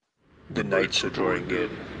The nights are drawing in.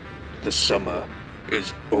 The summer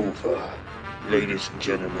is over. Ladies and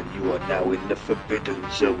gentlemen, you are now in the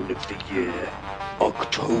forbidden zone of the year,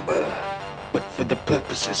 October. But for the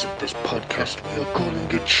purposes of this podcast, we are calling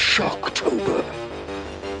it Shocktober.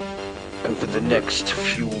 Over the next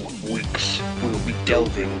few weeks, we'll be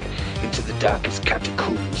delving into the darkest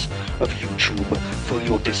catacombs of YouTube for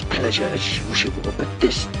your displeasure as usual, but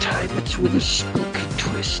this time it's with a spooky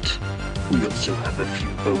twist. We also have a few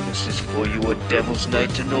bonuses for you on Devil's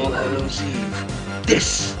Night and All Hallows Eve.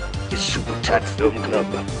 This is Super Tat Film Club,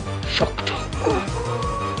 Shocktober.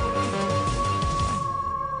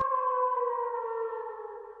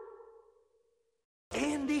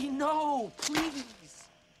 Andy, no, please.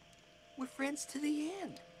 We're friends to the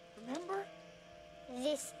end, remember?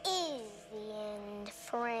 This is the end,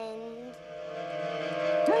 friend.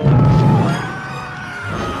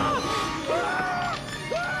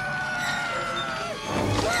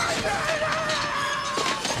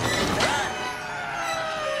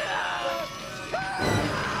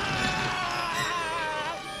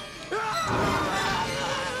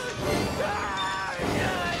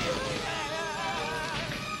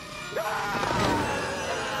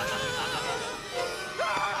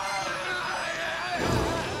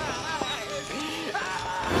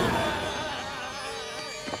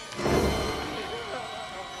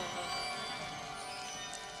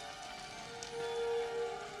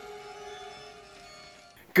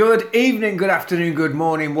 Good evening, good afternoon, good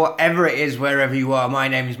morning, whatever it is, wherever you are. My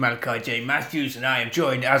name is Malachi J. Matthews, and I am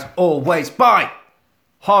joined, as always, by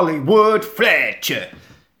Hollywood Fletcher.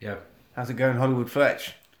 Yeah. How's it going, Hollywood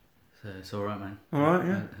Fletch? It's all right, man. All right,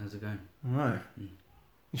 yeah. How's it going? All right.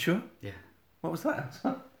 You sure? Yeah. What was that?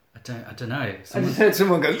 I don't know. I just heard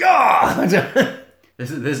someone go, yeah!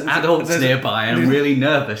 There's adults nearby, and I'm really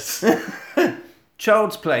nervous.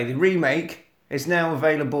 Child's Play, the remake, is now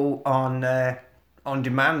available on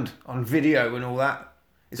demand, on video and all that.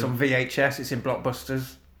 It's on VHS, it's in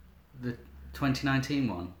Blockbusters. The 2019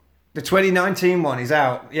 one. The 2019 one is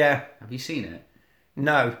out, yeah. Have you seen it?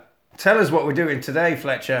 No. Tell us what we're doing today,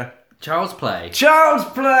 Fletcher. Child's Play. Child's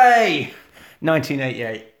Play!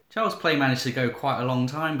 1988. Child's Play managed to go quite a long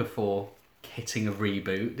time before hitting a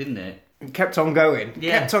reboot, didn't it? It kept on going.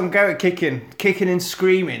 Yeah. Kept on going, kicking and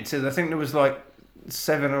screaming. I think there was like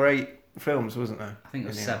 7 or 8 films, wasn't there? I think it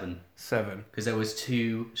was 7. 7. Because there was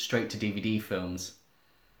 2 straight-to-DVD films.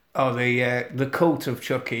 Oh, the Cult of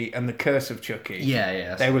Chucky and the Curse of Chucky.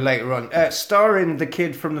 Yeah. They were later on. Starring the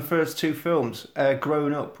kid from the first 2 films, all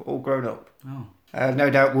grown up. Oh. No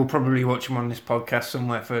doubt we'll probably watch them on this podcast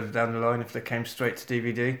somewhere further down the line if they came straight to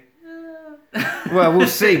DVD. Well, we'll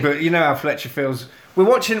see, but you know how Fletcher feels.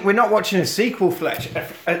 We're not watching a sequel, Fletcher.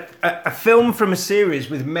 A film from a series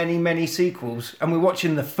with many, many sequels, and we're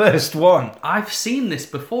watching the first one. I've seen this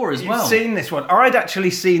before as well. You've seen this one. I'd actually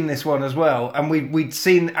seen this one as well, and we'd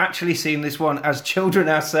actually seen this one as children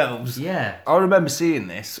ourselves. Yeah. I remember seeing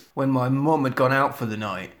this when my mum had gone out for the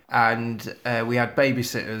night, and we had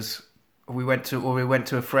babysitters. We went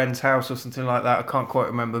to a friend's house or something like that. I can't quite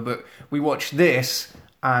remember, but we watched this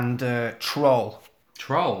and Troll.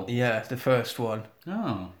 Troll? Yeah, the first one.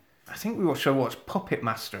 Oh. I think we watched Puppet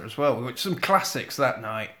Master as well. We watched some classics that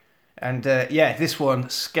night. And this one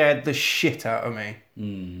scared the shit out of me.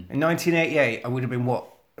 In 1988, I would have been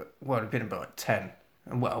I'd been about 10.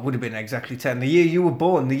 Well, I would have been exactly 10. The year you were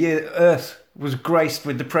born, the year Earth was graced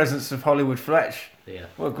with the presence of Hollywood Fletch. Yeah.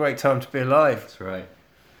 What a great time to be alive. That's right.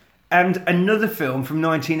 And another film from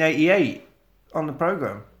 1988 on the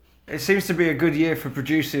programme. It seems to be a good year for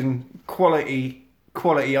producing quality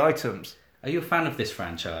items. Are you a fan of this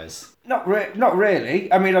franchise? Not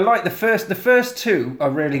really. I mean, I like the first 2 are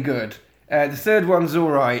really good. The third one's all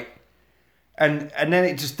right. And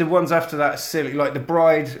then the ones after that are silly. Like The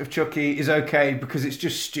Bride of Chucky is okay because it's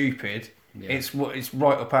just stupid. Yeah. It's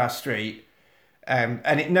right up our street. And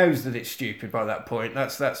it knows that it's stupid by that point.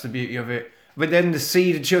 That's the beauty of it. But then the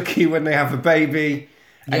Seed of Chucky when they have a baby.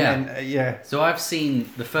 And then, So I've seen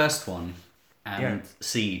the first one and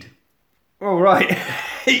Seed. All right.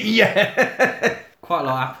 Yeah. Quite a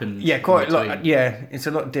lot happened. Yeah, quite a lot. Yeah, it's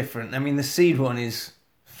a lot different. I mean, the Seed one is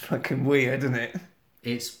fucking weird, isn't it?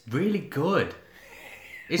 It's really good.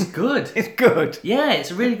 It's good. It's good. Yeah, it's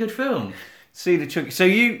a really good film. Seed of Chucky.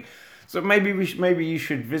 So maybe you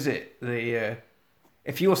should visit the.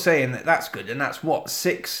 If you're saying that's good, and that's what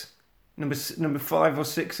 6, number 5 or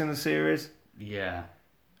 6 in the series. Yeah.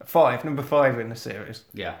 5, number 5 in the series.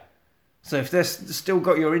 Yeah. So if they're still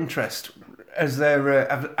got your interest as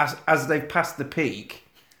they've passed the peak,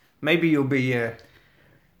 maybe you'll be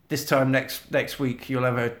this time next week you'll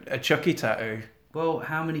have a Chucky tattoo. Well,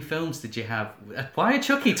 how many films did you have? Why a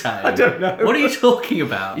Chucky tale? I don't know. What are you talking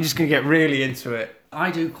about? You're just going to get really into it.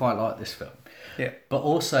 I do quite like this film. Yeah. But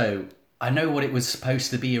also, I know what it was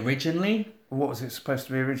supposed to be originally. What was it supposed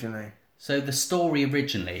to be originally? So the story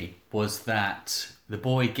originally was that the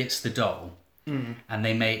boy gets the doll, and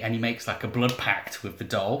he makes like a blood pact with the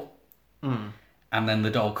doll, and then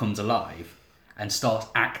the doll comes alive and starts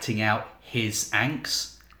acting out his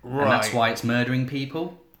angst, Right. and that's why it's murdering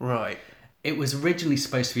people. Right. It was originally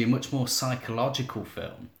supposed to be a much more psychological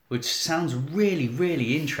film, which sounds really,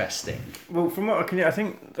 really interesting. Well, from what I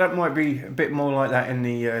think that might be a bit more like that in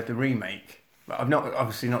the remake. But I've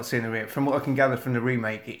obviously not seen the remake. From what I can gather from the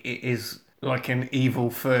remake, it is like an evil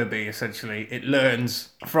Furby, essentially. It learns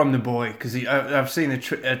from the boy, because I've seen a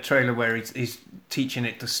trailer where he's teaching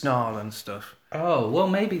it to snarl and stuff. Oh, well,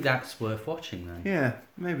 maybe that's worth watching then. Yeah,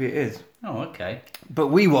 maybe it is. Oh, okay. But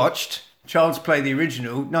we watched Child's Play, the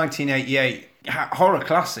original, 1988. Horror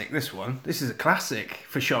classic, this one. This is a classic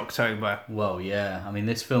for Shocktober. Well, yeah. I mean,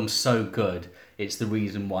 this film's so good. It's the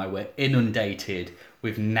reason why we're inundated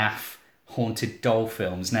with naff haunted doll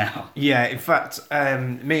films now. Yeah, in fact,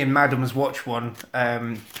 me and Madams watched one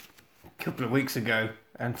a couple of weeks ago,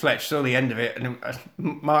 and Fletch saw the end of it, and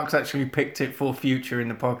Mark's actually picked it for future in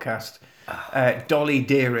the podcast. Dolly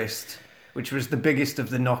Dearest, which was the biggest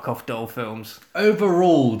of the knockoff doll films.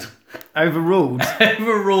 Overruled. Overruled.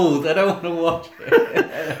 Overruled. I don't want to watch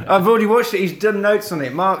it. I've already watched it. He's done notes on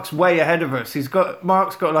it. Mark's way ahead of us.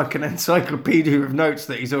 Mark's got like an encyclopedia of notes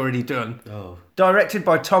that he's already done. Oh. Directed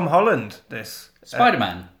by Tom Holland, this.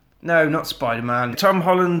 Spider-Man. No, not Spider-Man. Tom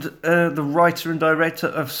Holland, the writer and director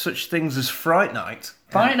of such things as Fright Night.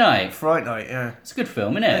 Fright Night. Fright Night, yeah. It's a good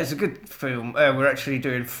film, isn't it? Yeah, it's a good film. We're actually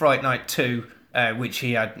doing Fright Night 2, which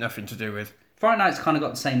he had nothing to do with. Fright Night's kind of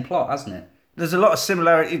got the same plot, hasn't it? There's a lot of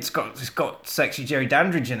similarity. It's got sexy Jerry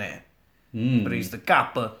Dandridge in it, but he's the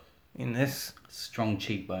gapper in this. Strong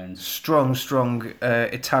cheekbones. Strong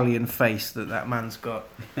Italian face that man's got.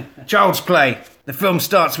 Child's Play. The film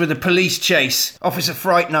starts with a police chase. Officer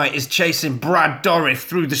Fright Night is chasing Brad Dourif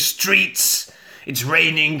through the streets. It's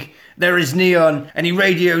raining. There is neon, and he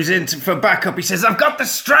radios in for backup. He says, "I've got the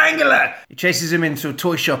strangler." He chases him into a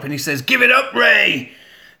toy shop, and he says, "Give it up, Ray."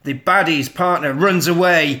 The baddie's partner runs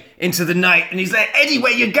away into the night, and he's like, "Eddie,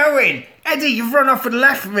 where you going? Eddie, you've run off and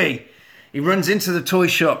left me." He runs into the toy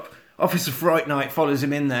shop. Officer Fright Night follows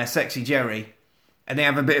him in there, Sexy Jerry, and they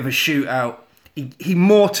have a bit of a shootout. He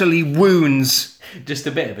mortally wounds. Just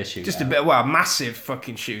a bit of a shootout. Just a bit, well, a massive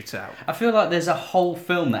fucking shootout. I feel like there's a whole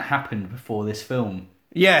film that happened before this film.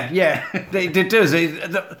 Yeah, it does.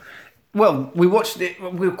 Well, we watched it.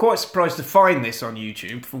 We were quite surprised to find this on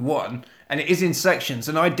YouTube, for one. And it is in sections,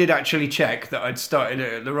 and I did actually check that I'd started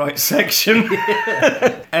it at the right section.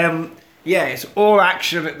 Yeah, it's all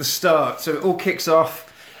action at the start, so it all kicks off.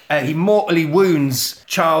 He mortally wounds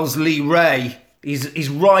Charles Lee Ray. He's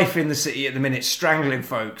rife in the city at the minute, strangling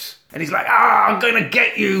folks. And he's like, I'm gonna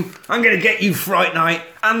get you, Fright Night,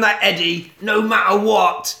 and that Eddie, no matter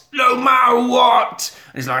what.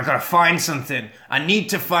 And he's like, I gotta find something. I need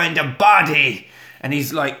to find a body. And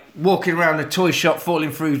he's like walking around the toy shop,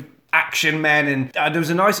 falling through action men, and there was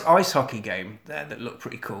a nice ice hockey game there that looked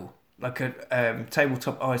pretty cool, like a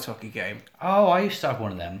tabletop ice hockey game. Oh, I used to have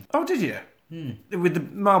one of them. Oh, did you? With the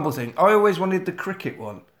marble thing. I always wanted the cricket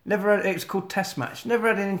one. Never had. It was called Test Match. Never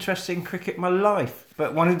had an interest in cricket in my life,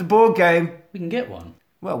 but wanted the board game. We can get one.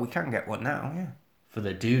 Well, we can get one now, yeah. For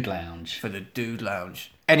the Dude Lounge. For the Dude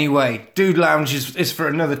Lounge. Anyway, Dude Lounge is for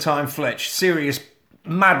another time, Fletch. Serious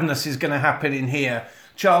madness is going to happen in here.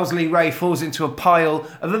 Charles Lee Ray falls into a pile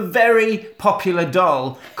of a very popular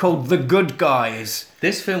doll called The Good Guys.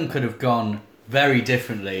 This film could have gone very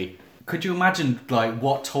differently. Could you imagine, like,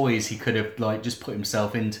 what toys he could have, like, just put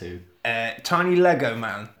himself into? Tiny Lego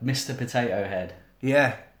man. Mr. Potato Head.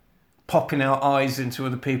 Yeah. Popping out eyes into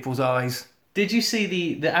other people's eyes. Did you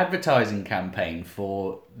see the advertising campaign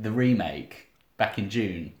for the remake back in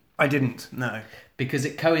June? I didn't, no. Because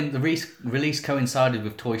the release coincided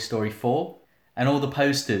with Toy Story 4, and all the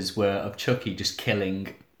posters were of Chucky just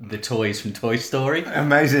killing the toys from Toy Story.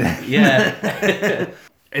 Amazing. Yeah.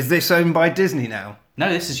 Is this owned by Disney now? No,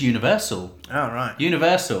 this is Universal. Oh, right.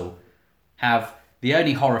 Universal have the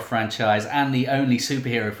only horror franchise and the only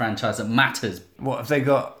superhero franchise that matters. What have they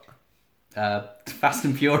got? Fast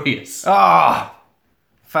and Furious.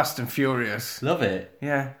 Fast and Furious. Love it.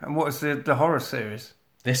 Yeah, and what is the horror series?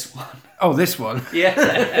 This one. Oh, this one.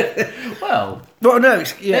 Yeah. Well, No,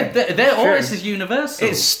 yeah. they're all Sure. this is Universal.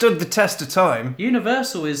 It's stood the test of time.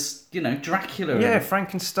 Universal is, Dracula. Yeah, and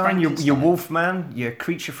Frankenstein, your Wolfman, your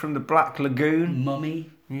Creature from the Black Lagoon.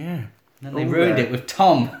 Mummy. Yeah. And they All ruined there. it with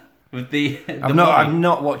Tom. With the I'm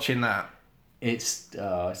not watching that. It's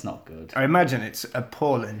not good. I imagine it's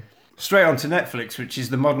appalling. Straight onto Netflix, which is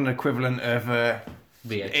the modern equivalent of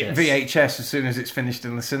VHS as soon as it's finished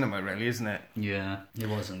in the cinema, really, isn't it? Yeah, it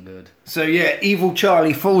wasn't good. So yeah, Evil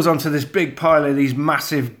Charlie falls onto this big pile of these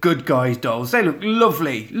massive good guys dolls. They look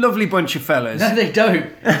lovely, lovely bunch of fellas. No, they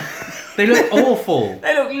don't. They look awful.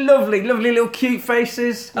 They look lovely, lovely little cute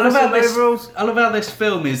faces. I love overalls. how this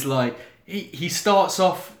film is like, he starts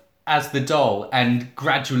off as the doll and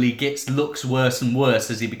gradually looks worse and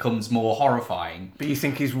worse as he becomes more horrifying. But you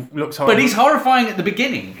think he looks horrible? But he's horrifying at the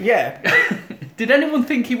beginning. Yeah. Did anyone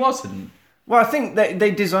think he wasn't? Well, I think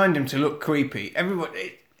they designed him to look creepy.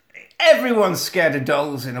 Everyone's scared of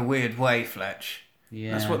dolls in a weird way, Fletch.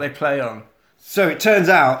 Yeah. That's what they play on. So it turns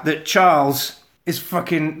out that Charles is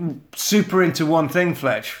fucking super into one thing,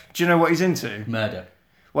 Fletch. Do you know what he's into? Murder.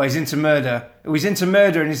 Well, he's into murder. He's into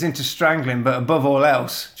murder and he's into strangling, but above all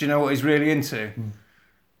else, do you know what he's really into?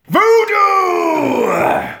 Voodoo!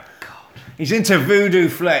 God. He's into voodoo,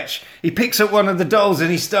 Fletch. He picks up one of the dolls and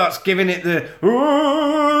he starts giving it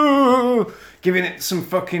giving it some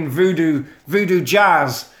fucking voodoo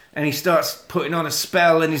jazz, and he starts putting on a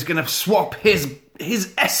spell, and he's going to swap his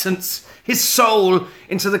essence, his soul,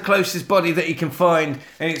 into the closest body that he can find,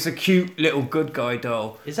 and it's a cute little good guy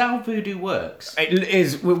doll. Is that how voodoo works? It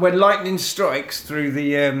is when lightning strikes through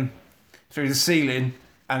the ceiling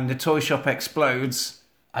and the toy shop explodes.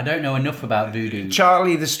 I don't know enough about voodoo.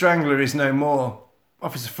 Charlie the Strangler is no more.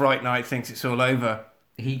 Officer Fright Night thinks it's all over.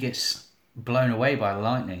 He gets blown away by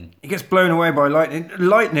lightning. He gets blown away by lightning.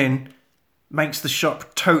 Lightning makes the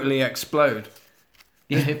shop totally explode.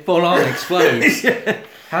 Yeah, it full on explodes. Yeah.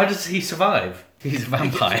 How does he survive? He's a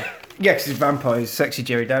vampire. Yeah, because he's a vampire. He's sexy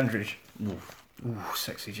Jerry Dandridge. Ooh,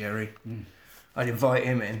 sexy Jerry. I'd invite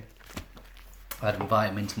him in. I'd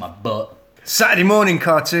invite him into my butt. Saturday morning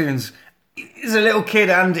cartoons. He's a little kid,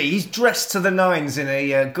 Andy. He's dressed to the nines in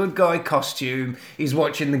a good guy costume. He's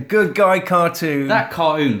watching the good guy cartoon. That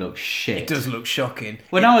cartoon looks shit. It does look shocking.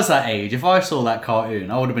 When I was that age, if I saw that cartoon,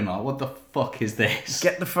 I would have been like, what the fuck is this?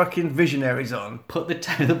 Get the fucking Visionaries on. Put the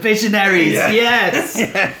Visionaries, Yeah. Yes!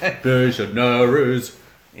 Yeah. Visionaries.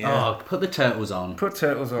 Yeah. Oh, put the Turtles on. Put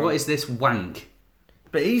Turtles on. What is this wank?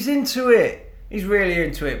 But he's into it. He's really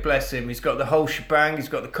into it, bless him. He's got the whole shebang, he's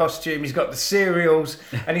got the costume, he's got the cereals,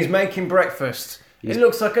 and he's making breakfast. It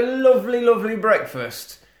looks like a lovely, lovely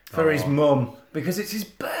breakfast for his mum, because it's his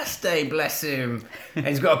birthday, bless him. And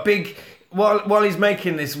he's got a big... While he's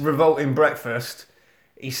making this revolting breakfast,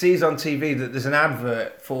 he sees on TV that there's an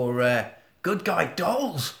advert for good guy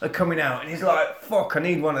dolls are coming out, and he's like, fuck, I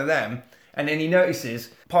need one of them. And then he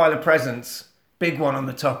notices pile of presents, big one on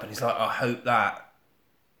the top, and he's like, I hope that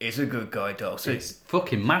is a good guy doll. So It's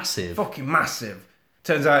fucking massive. fucking massive.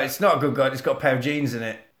 Turns out it's not a good guy, it's got a pair of jeans in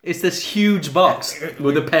it. It's this huge box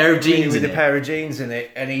with a pair of jeans in With it. a pair of jeans in it.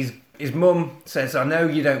 And his mum says, I know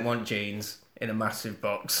you don't want jeans in a massive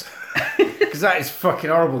box. Because that is a fucking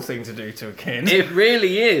horrible thing to do to a kid. It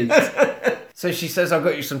really is. So she says, I've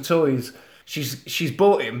got you some toys. She's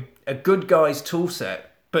bought him a good guy's tool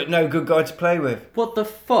set, but no good guy to play with. What the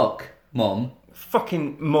fuck, Mum?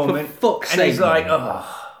 Fucking mum. For fuck's and he's sake, like, Mum.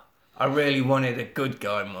 oh, I really wanted a good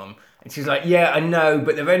guy, Mum. And she's like, yeah, I know,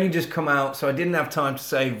 but they've only just come out, so I didn't have time to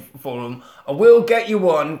save for them. I will get you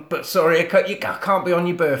one, but sorry, I can't be on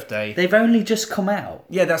your birthday. They've only just come out.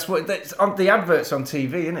 Yeah, that's on the adverts on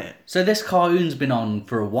TV, isn't it? So this cartoon's been on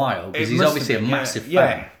for a while because It he's must obviously have a been, massive fan.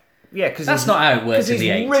 Yeah, yeah, because That's not how it worked in the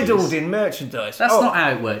 80s. He's riddled in merchandise. That's not how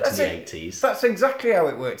it worked in that's the it. 80s. That's exactly how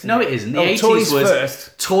it worked. No, it isn't. The 80s toys was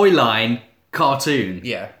first. toy line, cartoon.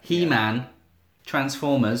 Yeah. He-Man,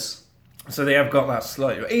 Transformers. So they have got that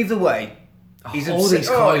slightly. Either way, he's All obsessed- these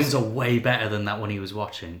cartoons are way better than that one he was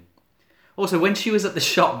watching. Also, when she was at the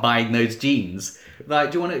shop buying those jeans,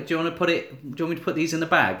 like, do you want me to put these in the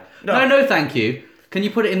bag? No, thank you. Can you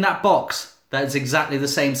put it in that box that's exactly the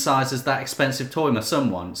same size as that expensive toy my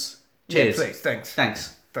son wants? Cheers. Yeah, please, thanks.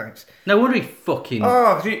 Thanks. No wonder he fucking...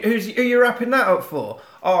 Oh, who are you wrapping that up for?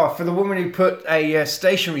 Oh, for the woman who put a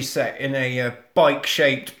stationery set in a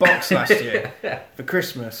bike-shaped box last year for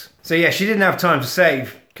Christmas. So yeah, she didn't have time to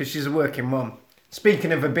save because she's a working mum.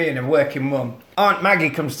 Speaking of her being a working mum, Aunt Maggie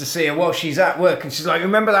comes to see her while she's at work, and she's like,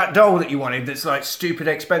 remember that doll that you wanted that's like stupid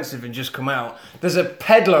expensive and just come out? There's a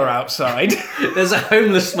peddler outside. There's a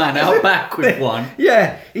homeless man out back with one.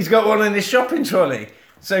 Yeah, he's got one in his shopping trolley.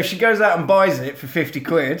 So she goes out and buys it for 50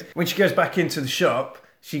 quid. When she goes back into the shop,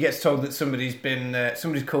 she gets told that somebody's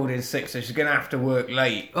called in sick, so she's going to have to work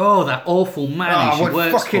late. Oh, that awful man who she what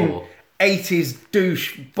works fucking for. 80s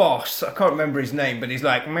douche boss. I can't remember his name, but he's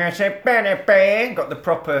like, got the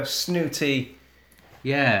proper snooty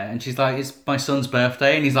Yeah, and she's like, it's my son's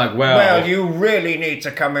birthday, and he's like, well, Well, you really need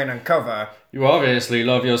to come in and cover. you obviously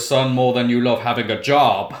love your son more than you love having a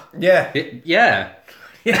job. Yeah. Yeah.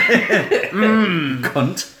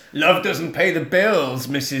 Cunt. Love doesn't pay the bills,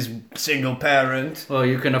 Mrs. Single Parent. Well,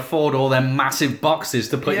 you can afford all them massive boxes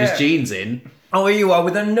to put Yeah. his jeans in. Oh, here you are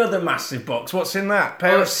with another massive box. What's in that?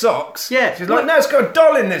 Pair of socks? Yeah. She's like, no, it's got a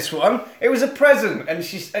doll in this one. It was a present. And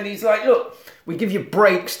he's like, look, we give you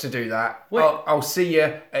breaks to do that. Wait. I'll see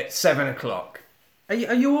you at 7 o'clock. Are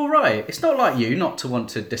you all right? It's not like you not to want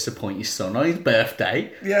to disappoint your son on his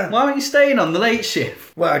birthday. Yeah. Why aren't you staying on the late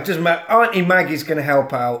shift? Well, it doesn't matter. Auntie Maggie's going to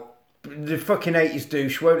help out. The fucking 80s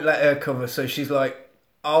douche won't let her cover, so she's like,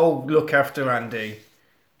 I'll look after Andy.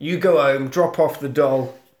 You go home, drop off the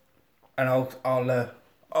doll, and I'll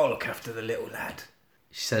look after the little lad.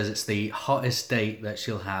 She says it's the hottest date that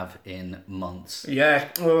she'll have in months. Yeah.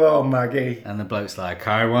 Oh, Maggie. And the bloke's like,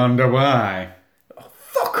 I wonder why.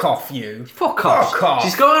 Fuck off, you. Fuck off. Fuck off.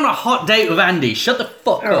 She's going on a hot date with Andy. Shut the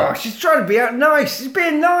fuck Oh, up. she's trying to be out nice. She's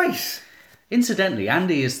being nice. Incidentally,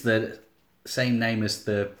 Andy is the same name as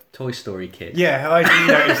the Toy Story kid. Yeah, I did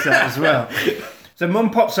notice that as well. So Mum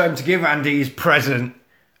pops home to give Andy his present,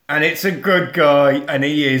 and it's a good guy, and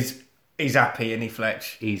he's happy, isn't he,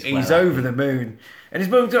 Fletch? He's He's well over the moon. And his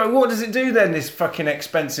mum's like, what does it do then, this fucking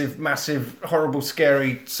expensive, massive, horrible,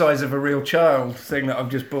 scary, size of a real child thing that I've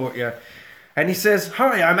just bought you? And he says,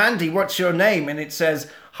 hi, I'm Andy, what's your name? And it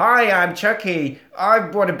says, hi, I'm Chucky, I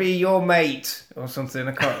want to be your mate. Or something,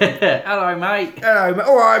 I can't remember. Hello, mate. Hello, mate.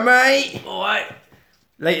 All right, mate. All right.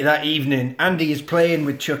 Later that evening, Andy is playing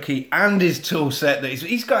with Chucky and his tool set.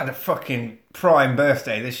 He's got a fucking prime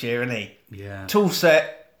birthday this year, isn't he? Yeah. Tool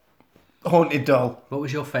set, haunted doll. What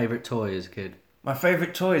was your favourite toy as a kid? My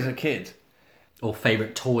favourite toy as a kid. Or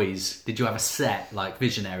favourite toys? Did you have a set, like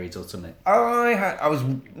Visionaries or something? I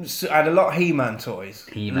had a lot of He-Man toys.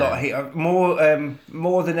 He-Man. A lot of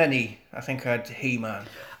more than any. I think I had He-Man.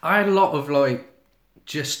 I had a lot of, like,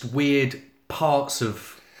 just weird parts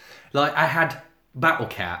of... Like, I had Battle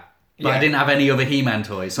Cat, but I Yeah. didn't have any other He-Man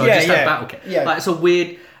toys, so Yeah, I just yeah, had Battle Cat. yeah. Like, it's a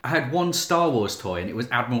weird... I had one Star Wars toy, and it was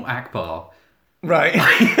Admiral Akbar. Right.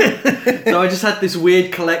 So I just had this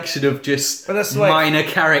weird collection of just But that's like- minor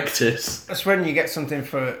characters. That's when you get something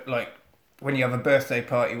for, like, when you have a birthday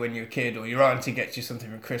party when you're a kid, or your auntie gets you something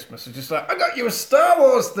for Christmas. It's just like, I got you a Star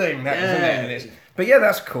Wars thing. That was Yeah. it. And it's- But yeah,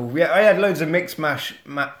 that's cool. Yeah, I had loads of mixed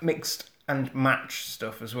and match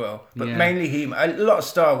stuff as well. But Yeah. mainly He-Man. A lot of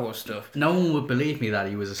Star Wars stuff. No one would believe me that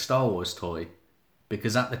he was a Star Wars toy,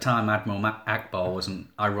 because at the time Admiral Akbar wasn't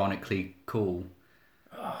ironically cool.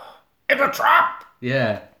 It's a trap!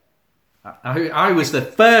 Yeah. I was the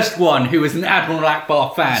first one who was an Admiral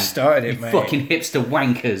Akbar fan. Started it, You mate. fucking hipster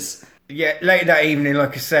wankers. Yeah, later that evening,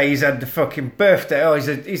 like I say, he's had the fucking birthday. Oh,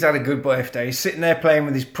 he's had a good birthday. He's sitting there playing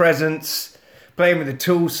with his presents, playing with the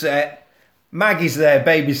tool set. Maggie's there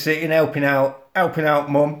babysitting, helping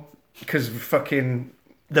out Mum, because of fucking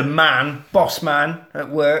the boss man at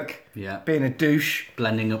work, Yeah. being a douche,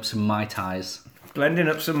 Blending up some Mai Tais. blending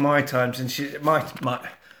up some Mai Times, and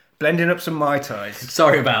blending up some Mai Tais.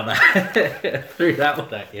 Sorry about that. Threw that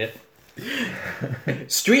one at you.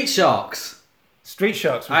 Street Sharks. Street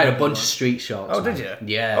Sharks. I had a bunch of Street Sharks. Oh, did man.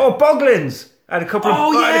 you? Yeah. Oh, Boglins. I had a couple of.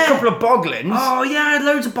 Oh, I had yeah. a couple of Boglins. Oh, yeah, I had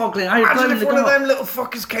loads of boggling. I had a glow Imagine in if the one of dark. them little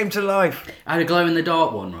fuckers came to life. I had a glow in the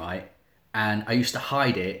dark one, right? And I used to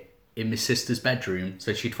hide it in my sister's bedroom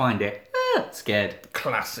so she'd find it. Scared.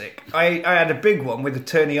 Classic. I had a big one with the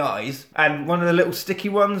turny eyes and one of the little sticky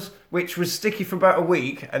ones, which was sticky for about a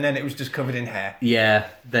week, and then it was just covered in hair. Yeah,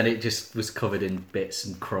 then it just was covered in bits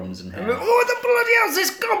and crumbs and hair. Oh, the bloody hell's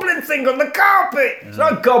this goblin thing on the carpet? It's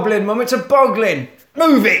not a goblin, Mum, it's a boglin.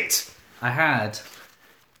 Move it! I had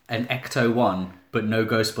an Ecto 1, but no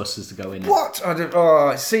Ghostbusters to go in it. What?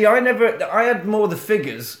 See, I had more the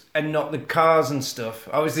figures and not the cars and stuff.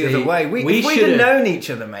 I was the See, other way. we If we'd have should've- known each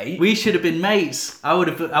other, mate. We should have been mates. I would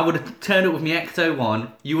have turned up with my Ecto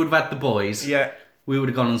 1, you would have had the boys. Yeah. We would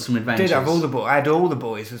have gone on some adventures. Did have all the boys. I had all the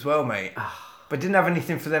boys as well, mate. But didn't have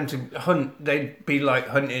anything for them to hunt. They'd be like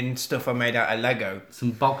hunting stuff I made out of Lego.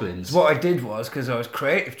 Some boglins. What I did was, because I was a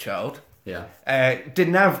creative child, Yeah.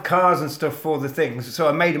 didn't have cars and stuff for the things, so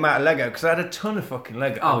I made them out of Lego because I had a ton of fucking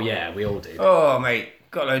Lego. Oh, yeah, we all did. Oh, mate,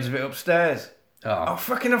 got loads of it upstairs. Oh. Oh,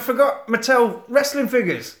 fucking, I forgot Mattel wrestling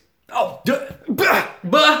figures. Oh, Bah!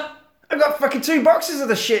 but. I got fucking 2 boxes of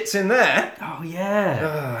the shits in there. Oh, yeah.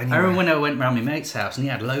 Oh, anyway. I remember when I went round my mate's house and he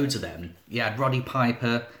had loads of them. He had Roddy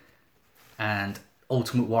Piper and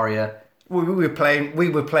Ultimate Warrior. We were playing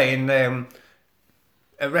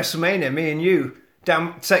at WrestleMania, me and you.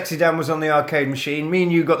 Sexy Dan was on the arcade machine. Me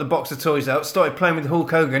and you got the box of toys out, started playing with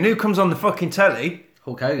Hulk Hogan. Who comes on the fucking telly?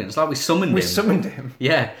 Hulk Hogan. It's like we summoned We him. summoned him.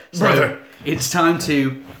 Yeah. So Brother. it's time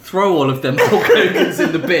to throw all of them Hulk Hogans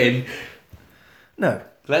in the bin. No.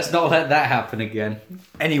 Let's not let that happen again.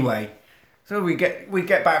 Anyway, so we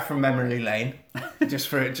get back from memory lane just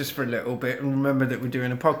for a little bit and remember that we're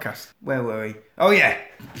doing a podcast. Where were we? Oh yeah,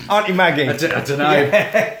 Auntie Maggie. I don't know.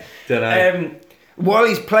 Yeah. Don't know. While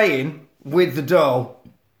he's playing with the doll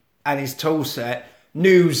and his tool set,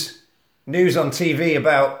 news on TV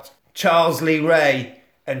about Charles Lee Ray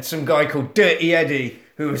and some guy called Dirty Eddie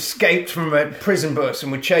who escaped from a prison bus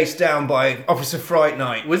and were chased down by Officer Fright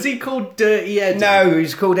Night. Was he called Dirty Eddie? No,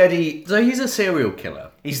 he's called Eddie. So he's a serial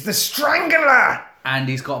killer. He's the Strangler. And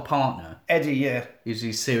he's got a partner. Eddie, yeah. Is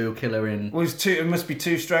he serial killer in... It must be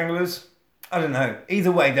two stranglers. I don't know.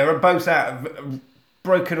 Either way, they were both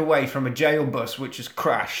broken away from a jail bus which has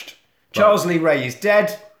crashed. Charles Lee Ray is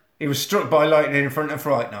dead. He was struck by lightning in front of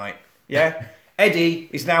Fright Night. Yeah? Eddie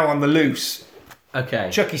is now on the loose. Okay.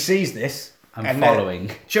 Chucky sees this. I'm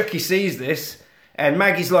following. Chucky sees this. And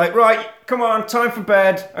Maggie's like, right, come on, time for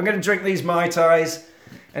bed. I'm going to drink these Mai Tais.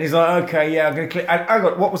 And he's like, okay, yeah, I'm going to click. I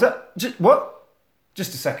got, what was that? What?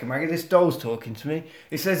 Just a second, Maggie, this doll's talking to me.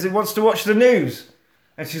 He says he wants to watch the news.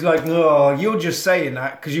 And she's like, oh, you're just saying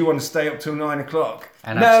that because you want to stay up till 9 o'clock.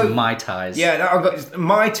 And have some Mai Tais. Yeah, I've got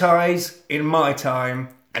Mai Tais in my time,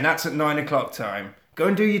 and that's at 9 o'clock time. Go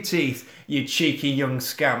and do your teeth, you cheeky young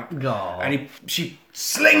scamp. Aw. And she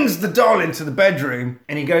slings the doll into the bedroom,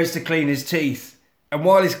 and he goes to clean his teeth. And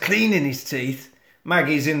while he's cleaning his teeth,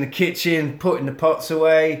 Maggie's in the kitchen, putting the pots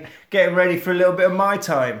away, getting ready for a little bit of my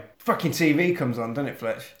time. Fucking TV comes on, doesn't it,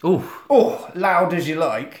 Fletch? Ooh. Oh, loud as you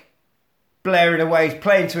like. Blaring away,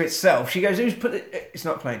 playing to itself. She goes, who's put it? It's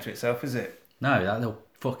not playing to itself, is it? No, that little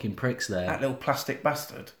fucking prick's there. That little plastic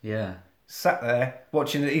bastard. Yeah. Sat there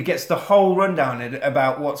watching it. He gets the whole rundown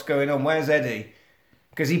about what's going on. Where's Eddie?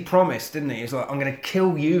 Because he promised, didn't he? He's like, I'm going to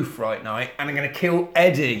kill you, Fright Night, and I'm going to kill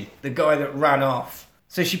Eddie, the guy that ran off.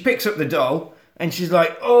 So she picks up the doll, and she's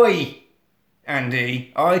like, oi,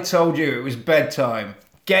 Andy, I told you it was bedtime.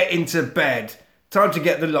 Get into bed. Time to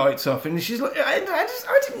get the lights off. And she's like, I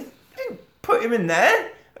didn't put him in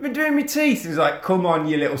there. I've been doing my teeth. He's like, come on,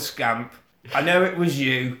 you little scamp. I know it was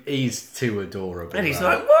you. He's too adorable. And he's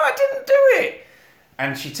man. like, well, I didn't do it.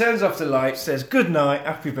 And she turns off the light, says, good night,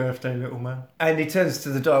 happy birthday, little man. And he turns to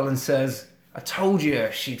the doll and says, I told you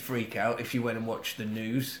she'd freak out if you went and watched the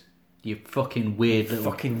news. You fucking weird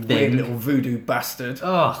little Fucking thing. weird little voodoo bastard.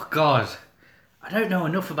 Oh, God. I don't know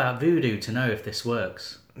enough about voodoo to know if this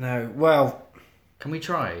works. No, well, Can we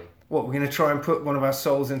try? what, we're going to try and put one of our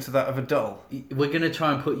souls into that of a doll? We're going to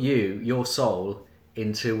try and put your soul,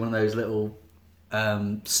 into one of those little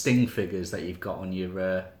Sting figures that you've got on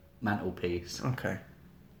your mantelpiece. Okay.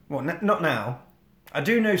 Well, not now. I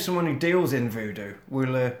do know someone who deals in voodoo.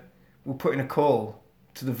 We'll put in a call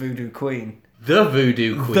to the voodoo queen. The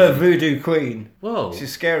voodoo queen. The voodoo queen. Whoa. She's a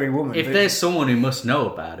scary woman. If there's someone who must know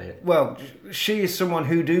about it. Well, she is someone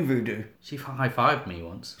who do voodoo. She high-fived me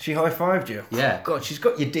once. She high-fived you? Yeah. Oh, God, she's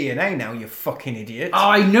got your DNA now, you fucking idiot.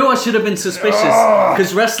 Oh, I knew I should have been suspicious.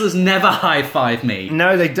 Because wrestlers never high-five me.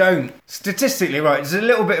 No, they don't. Statistically, right, there's a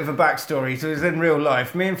little bit of a backstory. So in real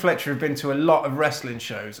life, me and Fletcher have been to a lot of wrestling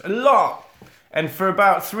shows. A lot! And for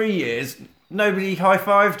about 3 years, nobody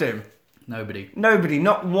high-fived him. Nobody,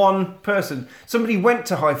 not one person. Somebody went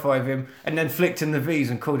to high-five him and then flicked him the V's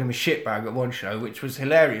and called him a shitbag at one show, which was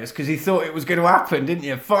hilarious because he thought it was going to happen, didn't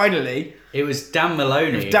you? Finally. It was Dan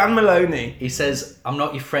Maloney. It was Dan Maloney. He says, I'm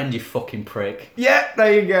not your friend, you fucking prick. Yeah,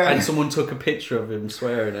 there you go. And someone took a picture of him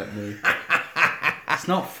swearing at me. It's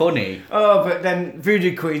not funny. Oh, but then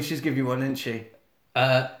Voodoo Queen, she's give you one, didn't she?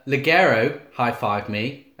 Ligero high-fived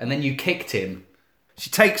me, and then you kicked him. She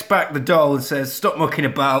takes back the doll and says, stop mucking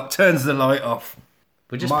about, turns the light off.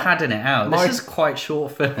 We're just padding it out. This is quite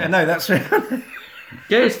short film. I know, that's right.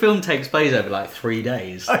 Gary's film takes place over like 3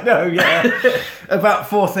 days. I know, yeah. About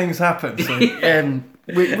 4 things happen. So, and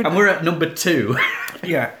we're at number 2.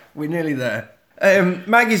 Yeah, we're nearly there.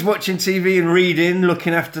 Maggie's watching TV and reading,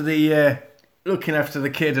 looking after the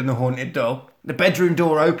kid and the haunted doll. The bedroom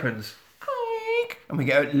door opens. And we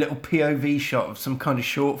get a little POV shot of some kind of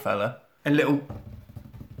short fella.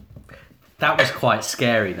 That was quite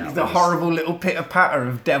scary. The horrible little pitter-patter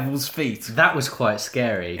of devil's feet. That was quite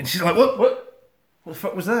scary. And she's like, what the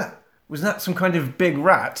fuck was that? Was that some kind of big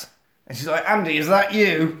rat? And she's like, Andy, is that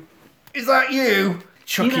you? Is that you?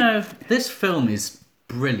 Chucky. You know, this film is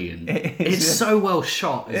brilliant. It's so well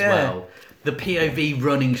shot as well. The POV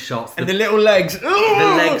running shots. And the little legs. The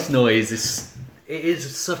legs noise is... It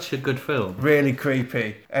is such a good film. Really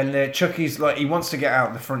creepy. And Chucky's like, he wants to get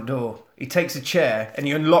out the front door. He takes a chair and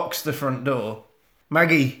he unlocks the front door.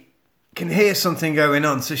 Maggie can hear something going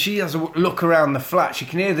on. So she has a look around the flat. She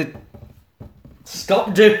can hear the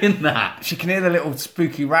Stop doing that. She can hear the little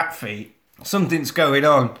spooky rat feet. Something's going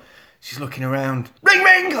on. She's looking around. Ring,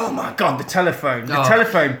 ring! Oh my God, the telephone. The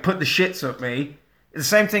telephone put the shits up me. The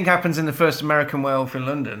same thing happens in the first American Werewolf in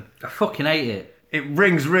London. I fucking hate it. It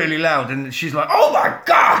rings really loud and she's like, oh my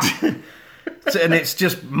God! And it's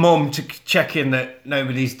just Mum to check in that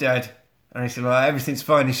nobody's dead. And he's like, everything's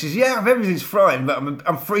fine. He says, yeah, everything's fine, but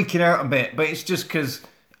I'm freaking out a bit. But it's just because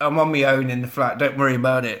I'm on my own in the flat. Don't worry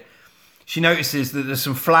about it. She notices that there's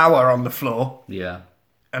some flour on the floor. Yeah.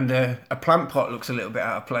 And a plant pot looks a little bit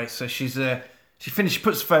out of place. So she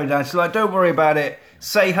puts the phone down. She's like, don't worry about it.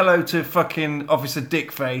 Say hello to fucking Officer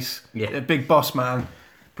Dickface, the big boss man.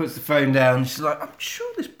 Puts the phone down. She's like, I'm sure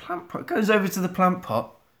this plant pot. Goes over to the plant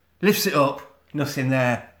pot, lifts it up, nothing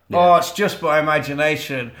there. Yeah. Oh, it's just my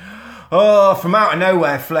imagination. Oh, from out of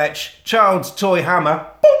nowhere, Fletch, child's toy hammer,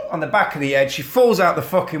 boom, on the back of the head. She falls out the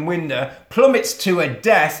fucking window, plummets to her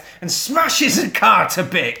death, and smashes a car to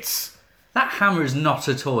bits. That hammer is not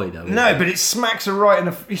a toy, though. No, but it smacks her right in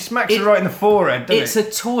the. He smacks her right in the forehead. It's a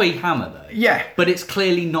toy hammer, though. Yeah, but it's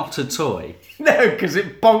clearly not a toy. No, because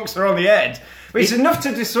it bonks her on the head. But it's enough to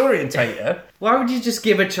disorientate her. Why would you just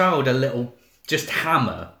give a child a little just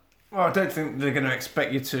hammer? Well, I don't think they're going to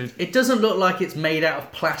expect you to. It doesn't look like it's made out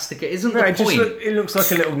of plastic. It isn't the point. It looks like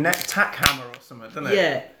a little neck tack hammer or something, doesn't it?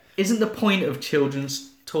 Yeah. Isn't the point of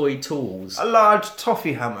children's toy tools a large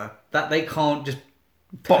toffee hammer that they can't just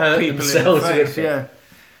hurt themselves in the face, with? Yeah.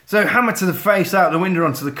 So hammer to the face, out the window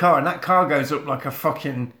onto the car, and that car goes up like a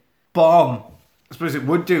fucking bomb. I suppose it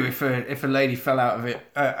would do if a lady fell out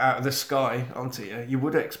of the sky onto you. You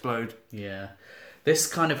would explode. Yeah. This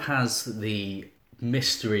kind of has the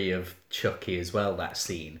mystery of Chucky as well, that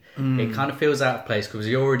scene. It kind of feels out of place because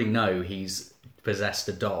you already know he's possessed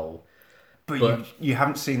a doll. But you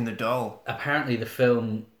haven't seen the doll. Apparently the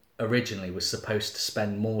film originally was supposed to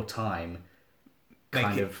spend more time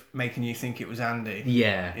making you think it was Andy.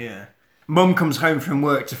 Yeah. Yeah. Mum comes home from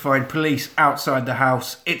work to find police outside the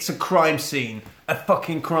house. It's a crime scene. A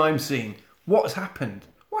fucking crime scene. What's happened?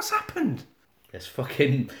 What's happened? There's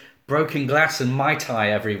fucking broken glass and Mai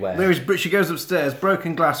Tai everywhere. She goes upstairs,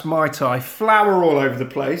 broken glass, Mai Tai, flour all over the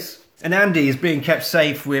place. And Andy is being kept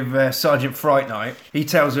safe with Sergeant Fright Night. He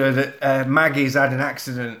tells her that Maggie's had an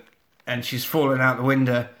accident and she's fallen out the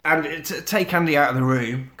window. And to take Andy out of the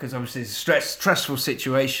room, because obviously it's a stressful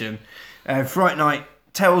situation, Fright Night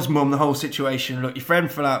tells Mum the whole situation. Look, your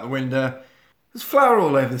friend fell out the window. There's flour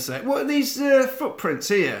all over the set. What are these footprints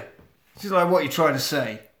here? She's like, what are you trying to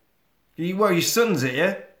say? Your son's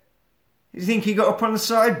here. You think he got up on the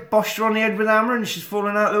side, boshed her on the head with a hammer, and she's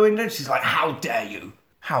fallen out the window? And she's like, how dare you?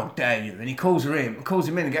 How dare you? And he calls him in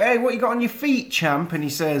and goes, hey, what you got on your feet, champ? And he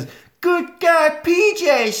says, good guy,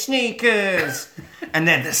 PJ sneakers. And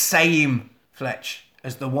they're the same, Fletch,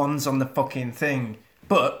 as the ones on the fucking thing.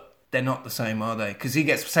 But they're not the same, are they? Because he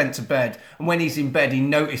gets sent to bed, and when he's in bed, he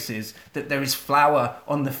notices that there is flour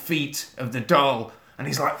on the feet of the doll. And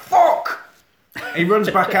he's like, fuck! He runs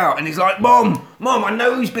back out and he's like, Mum, I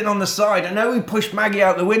know he's been on the side. I know he pushed Maggie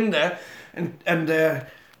out the window. And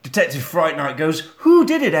Detective Fright Night goes, who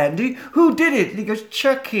did it, Andy? Who did it? And he goes,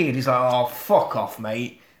 Chucky. And he's like, oh, fuck off,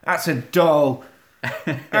 mate. That's a doll.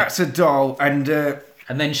 That's a doll. And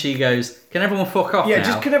then she goes, can everyone fuck off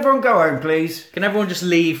now? Can everyone go home, please? Can everyone just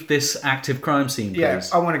leave this active crime scene, please? Yeah,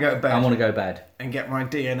 I want to go to bed. I want to go to bed. And get my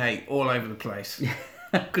DNA all over the place.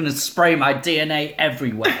 I'm going to spray my DNA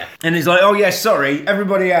everywhere. And he's like, oh yeah, sorry,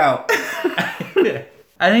 everybody out.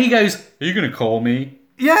 And he goes, are you going to call me?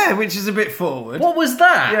 Yeah, which is a bit forward. What was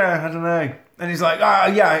that? Yeah, I don't know. And he's like,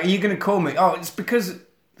 yeah, are you going to call me? Oh, it's because,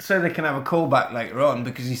 so they can have a callback later on,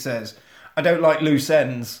 because he says, I don't like loose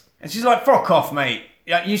ends. And she's like, fuck off, mate.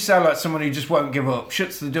 Yeah, you sound like someone who just won't give up.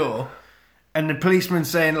 Shuts the door. And the policeman's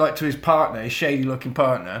saying, like, to his partner, his shady-looking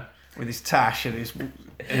partner, with his tash and his...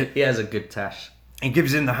 He has a good tash. He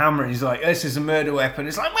gives him the hammer and he's like, this is a murder weapon.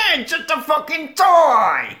 It's like, man, just a fucking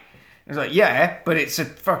toy! He's like, yeah, but it's a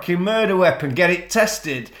fucking murder weapon. Get it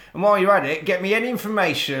tested. And while you're at it, get me any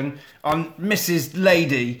information on Mrs.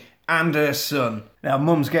 Lady and her son. Now,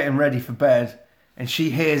 Mum's getting ready for bed and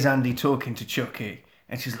she hears Andy talking to Chucky.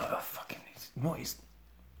 And she's like, oh, fucking, what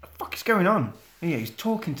the fuck is going on? Yeah, he's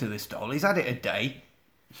talking to this doll. He's had it a day.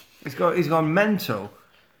 He's gone mental.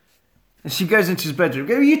 And she goes into his bedroom.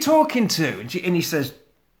 Who are you talking to? And he says,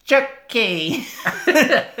 Chucky.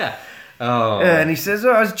 And he says,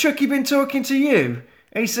 oh, has Chucky been talking to you?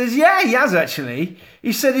 And he says, yeah, he has actually.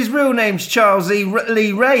 He said his real name's Charles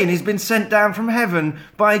Lee Ray and he's been sent down from heaven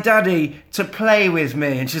by Daddy to play with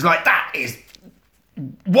me. And she's like, that is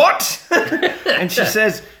what? And she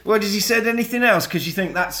says, well, has he said anything else? Because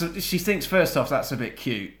she thinks first off, that's a bit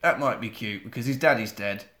cute. That might be cute because his daddy's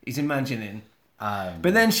dead. He's imagining.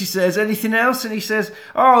 But then she says, anything else? And he says,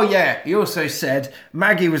 oh yeah, he also said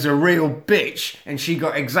Maggie was a real bitch and she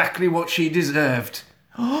got exactly what she deserved.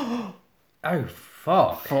 Oh,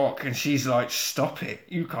 fuck. Fuck. And she's like, stop it.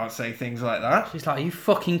 You can't say things like that. She's like, are you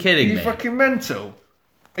fucking kidding Are you me? fucking mental?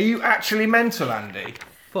 Are you actually mental, Andy?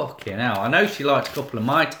 Fucking hell. I know she liked a couple of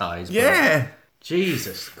Mai Tais. But Yeah.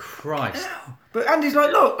 Jesus Christ. But Andy's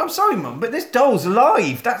like, look, I'm sorry, Mum, but this doll's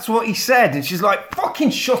alive. That's what he said. And she's like,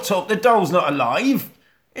 fucking shut up. The doll's not alive.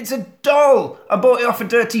 It's a doll. I bought it off a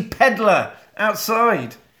dirty peddler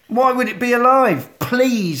outside. Why would it be alive?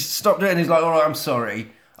 Please stop doing it. And he's like, all right, I'm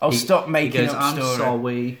sorry. I'll stop making up I'm stories.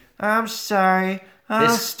 sorry. I'm sorry. I'll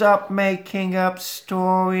stop making up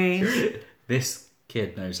stories. This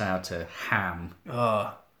kid knows how to ham.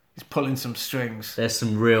 Oh, he's pulling some strings. There's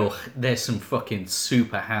some fucking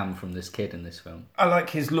super ham from this kid in this film. I like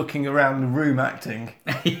his looking around the room acting.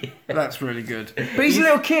 That's really good. But he's a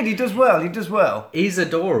little kid. He does well. He's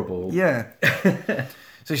adorable. Yeah.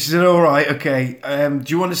 So she said, all right, okay,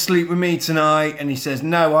 do you want to sleep with me tonight? And he says,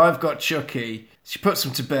 no, I've got Chucky. She puts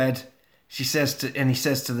him to bed. He says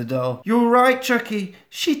to the doll, you're right, Chucky.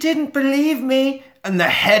 She didn't believe me. And the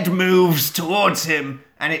head moves towards him.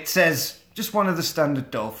 And it says, just one of the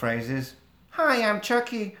standard doll phrases. Hi, I'm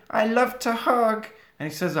Chucky. I love to hug. And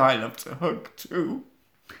he says, I love to hug too.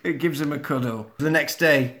 It gives him a cuddle. The next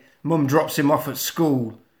day, Mum drops him off at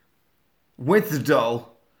school with the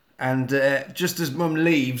doll. And just as Mum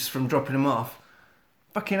leaves from dropping him off,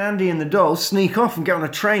 fucking Andy and the doll sneak off and get on a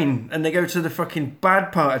train. And they go to the fucking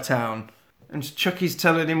bad part of town. And Chucky's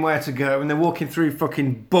telling him where to go. And they're walking through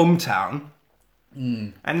fucking Bumtown.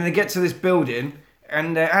 And then they get to this building.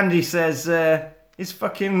 And Andy says, is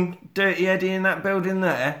fucking Dirty Eddie in that building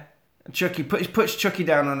there? And Chucky puts Chucky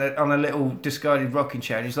down on a little discarded rocking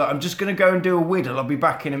chair. And he's like, I'm just going to go and do a whittle. I'll be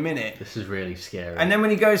back in a minute. This is really scary. And then when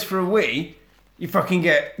he goes for a wee, you fucking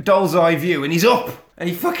get doll's eye view. And he's up. And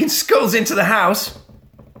he fucking scuttles into the house.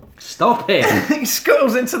 Stop it! He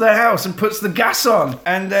scuttles into the house and puts the gas on.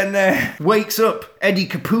 And then wakes up Eddie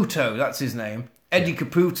Caputo. That's his name. Eddie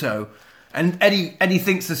Caputo. And Eddie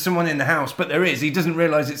thinks there's someone in the house, but there is. He doesn't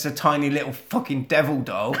realise it's a tiny little fucking devil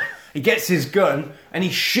doll. He gets his gun and he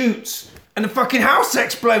shoots. And the fucking house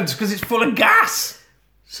explodes because it's full of gas.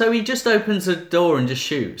 So he just opens a door and just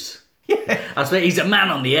shoots. Yeah. I suppose he's a man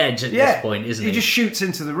on the edge at this point, isn't he? He just shoots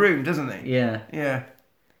into the room, doesn't he? Yeah. Yeah.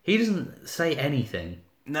 He doesn't say anything.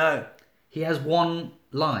 No. He has one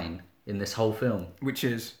line in this whole film. Which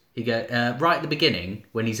is? He goes right at the beginning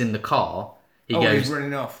when he's in the car. He goes. goes. He's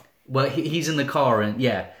running off. Well, he's in the car and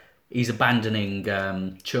he's abandoning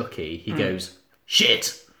Chucky. He goes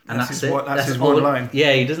shit, and that's it. That's his one line.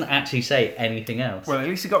 Yeah, he doesn't actually say anything else. Well, at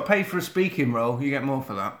least he got paid for a speaking role. You get more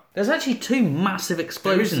for that. There's actually two massive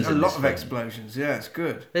explosions. There's a in lot this of film. explosions. Yeah, it's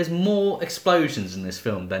good. There's more explosions in this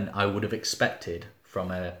film than I would have expected from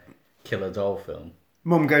a killer doll film.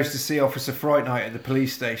 Mum goes to see Officer Fright Night at the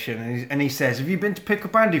police station, and he says, "Have you been to pick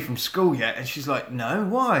up Andy from school yet?" And she's like, "No,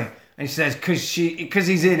 why?" And he says, "Because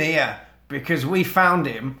he's in here. Because we found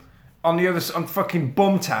him on fucking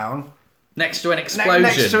Bumtown next to an explosion.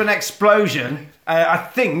 Next to an explosion. I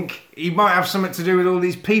think he might have something to do with all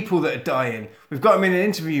these people that are dying. We've got him in an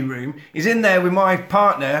interview room. He's in there with my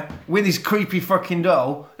partner with his creepy fucking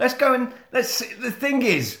doll. Let's go and let's see." The thing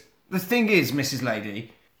is, Mrs.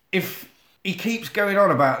 Lady, if he keeps going on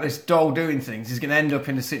about this doll doing things, he's going to end up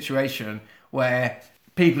in a situation where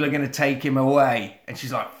people are going to take him away. And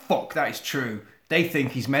she's like, fuck, that is true. They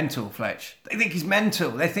think he's mental, Fletch. They think he's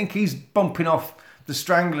mental. They think he's bumping off the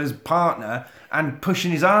Strangler's partner and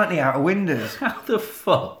pushing his auntie out of windows. How the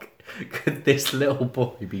fuck could this little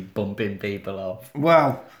boy be bumping people off?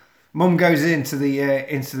 Well, Mum goes into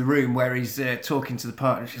the room where he's talking to the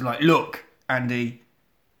partner. She's like, look, Andy,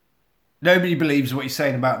 nobody believes what you're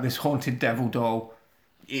saying about this haunted devil doll.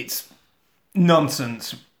 It's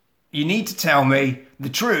nonsense. You need to tell me the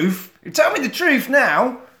truth. You tell me the truth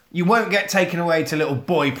now, you won't get taken away to little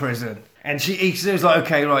boy prison. And he says, like,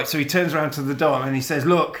 okay, right. So he turns around to the doll and he says,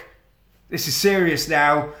 look, this is serious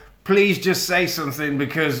now. Please just say something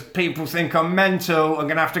because people think I'm mental. I'm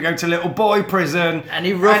going to have to go to little boy prison. And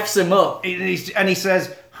he roughs him up. And he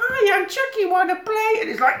says, hi, I'm Chucky, want to play? And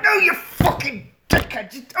he's like, no, you fucking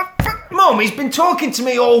dickhead. Mum, he's been talking to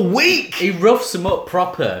me all week. He roughs him up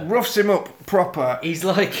proper. He's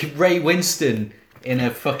like Ray Winston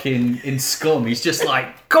in Scum. He's just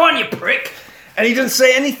like, come on, you prick. And he doesn't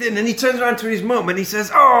say anything, and he turns around to his mum and he says,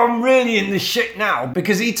 oh, I'm really in the shit now,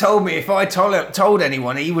 because he told me if I told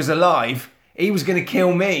anyone he was alive, He was going to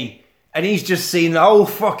kill me. And he's just seen the whole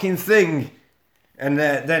fucking thing. And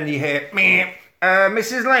then you hear, meep.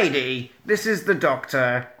 Mrs. Lady, this is the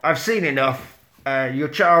doctor. I've seen enough. Your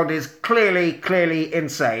child is clearly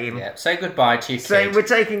insane. Yeah, say goodbye to your So kid. we're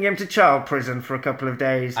taking him to child prison for a couple of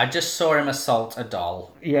days. I just saw him assault a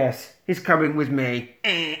doll. Yes, he's coming with me.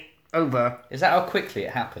 Over. Is that how quickly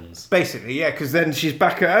it happens? Basically, yeah, because then she's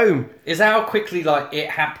back at home. Is that how quickly like it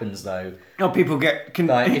happens though? Oh, people get...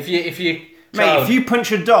 Like if you Mate, if you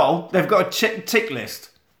punch a doll, they've got a tick list.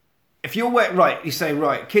 If you're right, you say,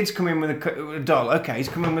 right, kid's come in with a doll. Okay, he's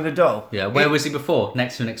come in with a doll. Yeah, where was he before?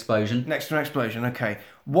 Next to an explosion. Next to an explosion, okay.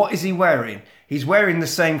 What is he wearing? He's wearing the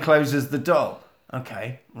same clothes as the doll.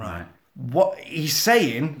 Okay, right. What he's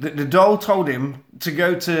saying that the doll told him to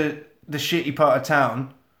go to the shitty part of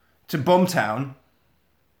town, to Bumtown,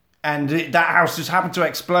 and that house just happened to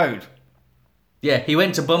explode. Yeah, he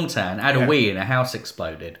went to Bumtown, had Yeah. a wee, and a house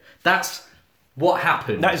exploded. That's what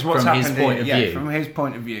happened. That is what's from happened his point here. of view. From his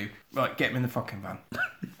point of view. Right, get him in the fucking van.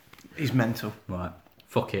 He's mental. Right,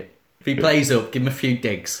 fuck it. If he plays up, give him a few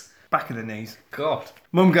digs. Back of the knees. God.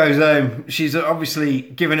 Mum goes home. She's obviously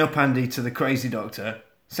given up Andy to the crazy doctor.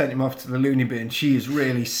 Sent him off to the loony bin. She is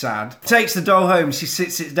really sad. Takes the doll home. She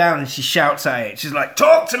sits it down and she shouts at it. She's like,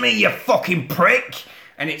 talk to me, you fucking prick.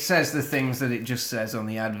 And it says the things that it just says on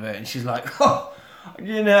the advert. And she's like, oh,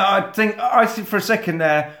 you know, I think for a second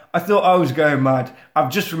there, I thought I was going mad. I've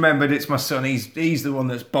just remembered it's my son. He's the one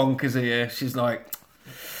that's bonkers here. She's like,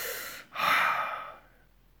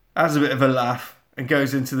 has a bit of a laugh and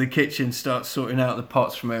goes into the kitchen, starts sorting out the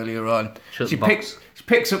pots from earlier on. She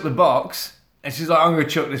picks up the box and she's like, I'm going to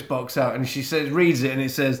chuck this box out. And she says, reads it and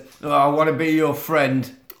it says, oh, I want to be your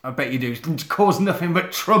friend. I bet you do. It's caused nothing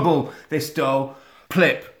but trouble, this doll.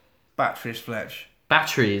 Plip. Batteries, Fletch.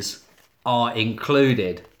 Batteries are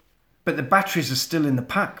included. But the batteries are still in the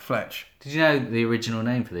pack, Fletch. Did you know the original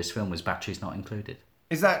name for this film was Batteries Not Included?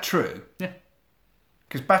 Is that true? Yeah.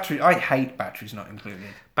 Because I hate batteries not included.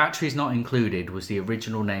 Batteries Not Included was the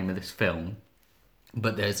original name of this film,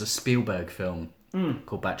 but there's a Spielberg film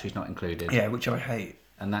called Batteries Not Included. Yeah, which I hate.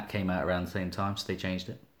 And that came out around the same time, so they changed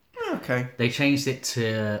it. Okay. They changed it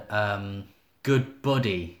to Good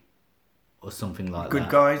Buddy or something like that. Good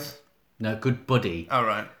guys? No, Good Buddy. All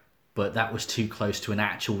right. But that was too close to an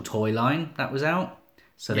actual toy line that was out.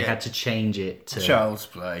 So they Yeah. had to change it to Child's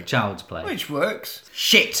Play. Child's Play. Which works.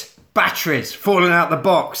 Shit! Batteries falling out the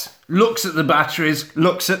box. Looks at the batteries,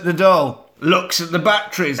 looks at the doll. Looks at the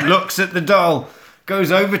batteries, looks at the doll. Goes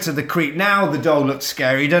over to the creep. Now the doll looks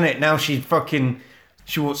scary, doesn't it? Now she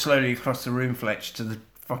walks slowly across the room, Fletch, to the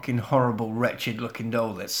fucking horrible, wretched-looking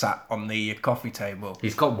doll that sat on the coffee table.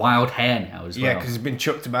 He's got wild hair now as well. Yeah, because it's been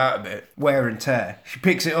chucked about a bit. Wear and tear. She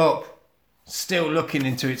picks it up, still looking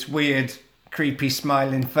into its weird, creepy,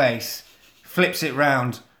 smiling face. Flips it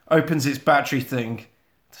round, opens its battery thing.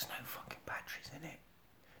 There's no fucking batteries in it.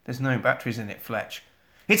 There's no batteries in it, Fletch.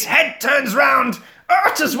 Its head turns round,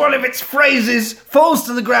 utters one of its phrases, falls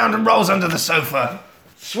to the ground and rolls under the sofa.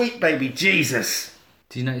 Sweet baby Jesus.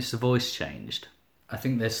 Do you notice the voice changed? I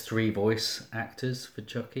think there's 3 voice actors for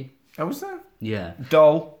Chucky. Oh, was that? Yeah.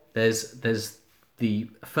 Doll. There's the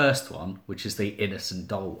first one, which is the innocent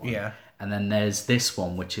doll one. Yeah. And then there's this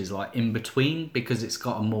one, which is like in between because it's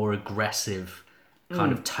got a more aggressive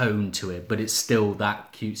kind of tone to it, but it's still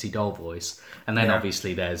that cutesy doll voice. And then Yeah.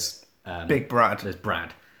 obviously there's Big Brad. There's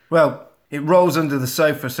Brad. Well, it rolls under the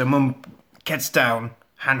sofa, so Mum gets down,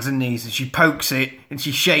 hands and knees, and she pokes it and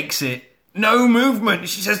she shakes it. No movement.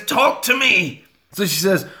 She says, talk to me. So she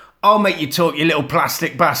says, I'll make you talk, you little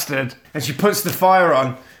plastic bastard. And she puts the fire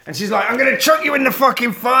on. And she's like, I'm going to chuck you in the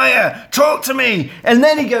fucking fire. Talk to me. And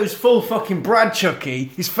then he goes full fucking Brad Chucky.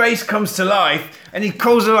 His face comes to life. And he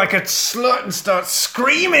calls her like a slut and starts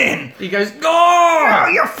screaming. He goes, Oh,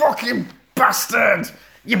 you fucking bastard.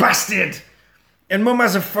 You bastard. And Mum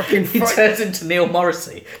has a fucking he fight. turns into Neil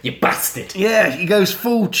Morrissey. You bastard. Yeah, he goes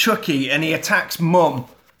full Chucky and he attacks Mum.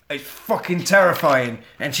 It's fucking terrifying.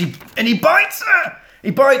 And he bites her. He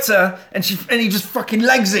bites her and he just fucking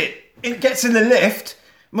legs it. It gets in the lift.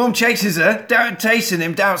 Mum chases her, chasing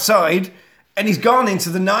him outside, and he's gone into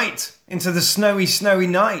the night, into the snowy, snowy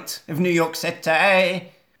night of New York City.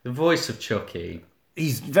 The voice of Chucky.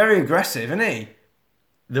 He's very aggressive, isn't he?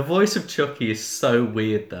 The voice of Chucky is so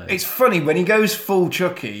weird though. It's funny when he goes full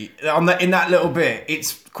Chucky in that little bit.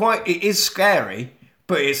 It is scary,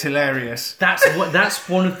 but it's hilarious. That's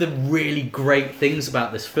one of the really great things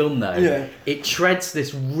about this film though. Yeah. It treads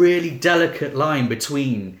this really delicate line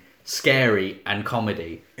between scary and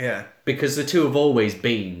comedy. Yeah. Because the two have always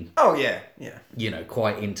been, Oh yeah, yeah.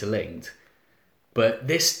 quite interlinked. But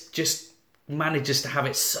this just manages to have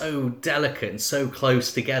it so delicate and so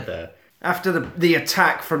close together. After the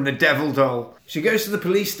attack from the devil doll, she goes to the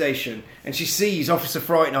police station and she sees Officer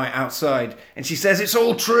Fright Night outside and she says it's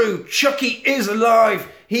all true. Chucky is alive.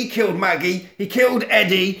 He killed Maggie. He killed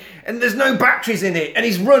Eddie. And there's no batteries in it. And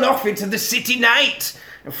he's run off into the city night.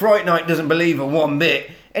 And Fright Night doesn't believe her one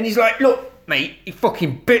bit. And he's like, look, mate, he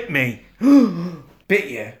fucking bit me.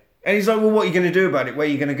 Bit you? And he's like, well, what are you going to do about it? Where are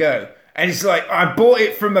you going to go? And he's like, I bought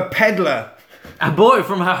it from a peddler. I bought it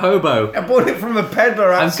from a hobo. I bought it from a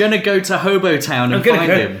peddler. I'm going to go to Hobo Town and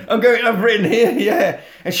find him. I've written here, yeah.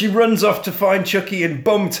 And she runs off to find Chucky in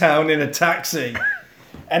Bumtown in a taxi.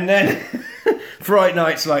 And then Fright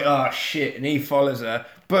Night's like, oh, shit, and he follows her.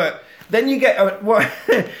 But then you get what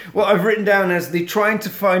I've written down as the trying to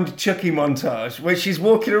find Chucky montage, where she's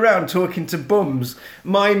walking around talking to bums,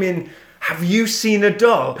 miming, have you seen a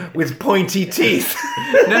doll with pointy teeth?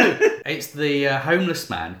 No, it's the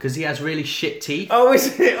homeless man, because he has really shit teeth. Oh,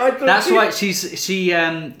 is it? That's why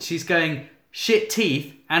she's going, shit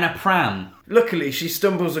teeth and a pram. Luckily, she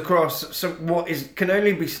stumbles across what can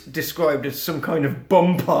only be described as some kind of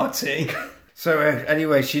bum party. So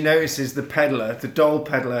anyway, she notices the doll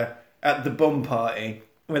peddler at the bum party,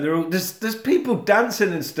 where there's people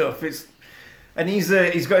dancing and stuff. And he's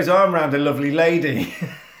got his arm around a lovely lady.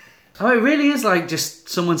 Oh, it really is like just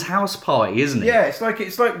someone's house party, isn't it? Yeah, it's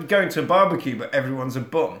like going to a barbecue, but everyone's a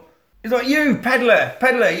bum. It's like, you, peddler,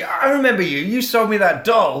 I remember you. You sold me that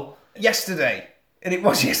doll yesterday. And it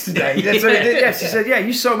was yesterday. She said, yeah,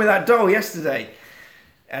 you sold me that doll yesterday.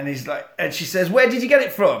 And he's like, and she says, where did you get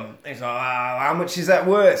it from? And he's like, how much is that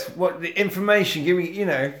worth? What the information? Give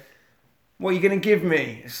me, what are you going to give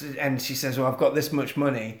me? And she says, well, I've got this much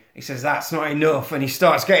money. He says, that's not enough. And he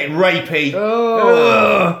starts getting rapey.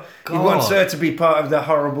 Oh, God. He wants her to be part of the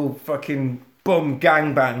horrible fucking bum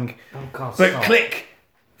gangbang. Oh, God, but stop. click,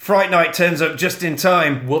 Fright Night turns up just in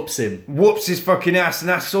time. Whoops him. Whoops his fucking ass and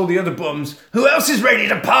asks all the other bums, who else is ready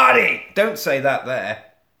to party? Don't say that there,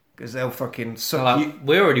 because they'll fucking suck you.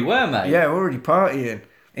 We already were, mate. Yeah, we're already partying.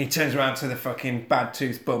 And he turns around to the fucking bad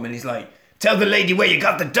tooth bum and he's like, tell the lady where you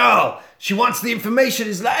got the doll. She wants the information.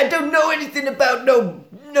 He's like, I don't know anything about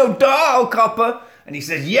no doll, copper. And he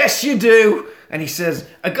says, yes, you do. And he says,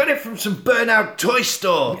 I got it from some burnt-out toy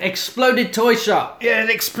store. Exploded toy shop. Yeah,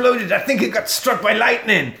 it exploded. I think it got struck by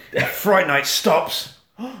lightning. Fright Night stops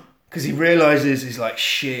because he realises he's like,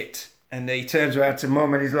 shit. And he turns around to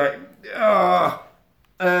Mum and he's like, I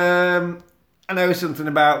know something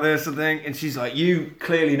about this, I think. And she's like, you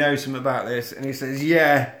clearly know something about this. And he says,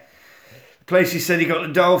 yeah. The place he said he got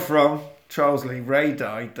the doll from, Charles Lee Ray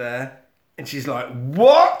died there. And she's like,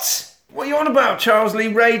 what? What are you on about? Charles Lee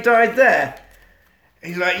Ray died there?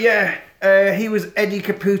 He's like, yeah, he was Eddie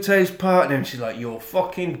Caputo's partner. And she's like, you're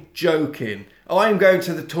fucking joking. I'm going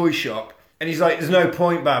to the toy shop. And he's like, there's no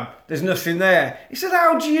point, Bab. There's nothing there. He said,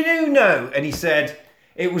 how do you know? And he said,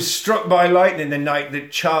 it was struck by lightning the night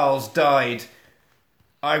that Charles died.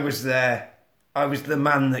 I was there. I was the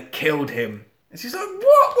man that killed him. And she's like,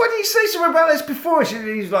 what? Why did you say something about this before?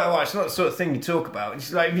 He's like, well, it's not the sort of thing you talk about. And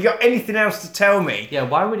she's like, have you got anything else to tell me? Yeah,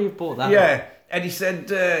 why would he have brought that up? Yeah. And he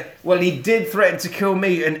said, well, he did threaten to kill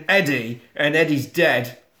me and Eddie. And Eddie's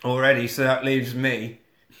dead already, so that leaves me.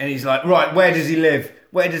 And he's like, right, where does he live?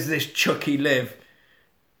 Where does this Chucky live?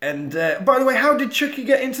 And by the way, how did Chucky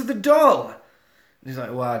get into the doll? And he's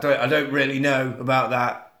like, well, I don't really know about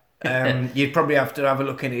that. You'd probably have to have a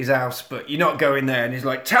look in his house, but you're not going there. And he's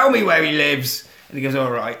like, tell me where he lives. And he goes,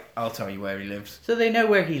 all right, I'll tell you where he lives. So they know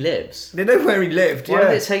where he lives? They know where he lived, Why yeah.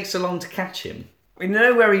 did it take so long to catch him? We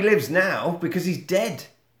know where he lives now because he's dead.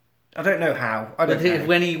 I don't know how. I don't know.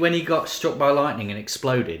 When he got struck by lightning and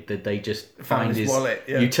exploded, did they just find his wallet,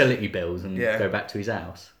 yeah. utility bills and go back to his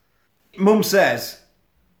house? Mum says,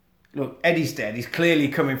 look, Eddie's dead. He's clearly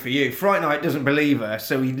coming for you. Fright Night doesn't believe her,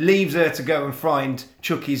 so he leaves her to go and find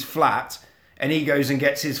Chucky's flat, and he goes and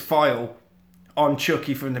gets his file on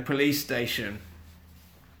Chucky from the police station.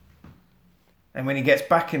 And when he gets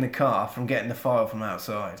back in the car from getting the file from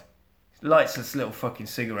outside, he lights this little fucking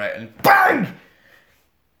cigarette and bang!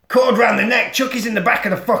 Cord round the neck. Chucky's in the back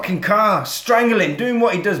of the fucking car, strangling, doing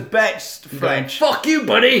what he does best, Fletch. Fuck you,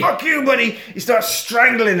 buddy! Fuck you, buddy! He starts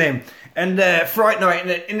strangling him. And Fright Night,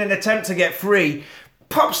 in an attempt to get free,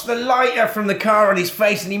 pops the lighter from the car on his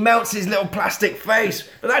face and he melts his little plastic face.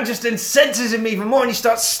 But that just incenses him even more and he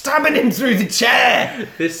starts stabbing him through the chair.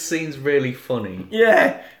 This scene's really funny.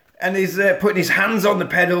 Yeah. And he's putting his hands on the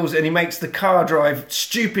pedals and he makes the car drive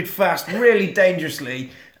stupid fast, really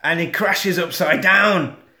dangerously, and he crashes upside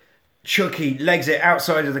down. Chucky legs it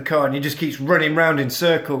outside of the car and he just keeps running round in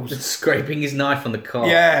circles. Scraping his knife on the car.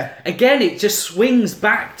 Yeah. Again, it just swings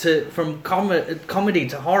back from comedy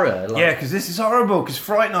to horror. Like, Yeah, because this is horrible, because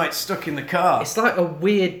Fright Night's stuck in the car. it's like a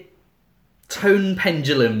weird tone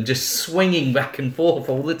pendulum just swinging back and forth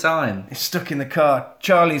all the time. It's stuck in the car.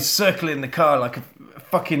 Charlie's circling the car like a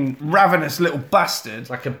fucking ravenous little bastard.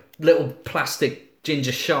 Like a little plastic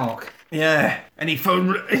ginger shark. Yeah. And he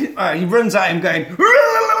runs at him going...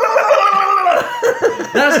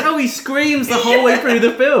 That's how he screams the whole way through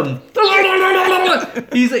the film.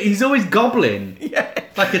 He's always gobbling. Yeah.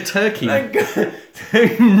 Like a turkey.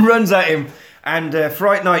 He runs at him and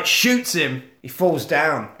Fright Night shoots him. He falls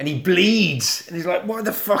down and he bleeds. And he's like, why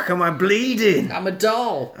the fuck am I bleeding? I'm a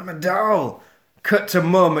doll. I'm a doll. Cut to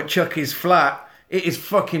Mum at Chucky's flat. It is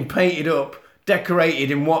fucking painted up,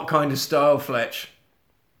 decorated in what kind of style, Fletch?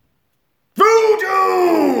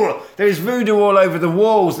 Voodoo! There's voodoo all over the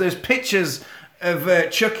walls. There's pictures of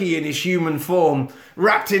Chucky in his human form,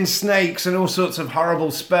 wrapped in snakes and all sorts of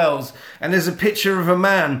horrible spells. And there's a picture of a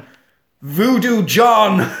man, Voodoo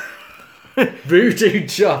John, Voodoo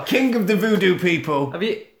John. king of the voodoo people. Have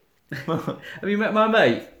you met my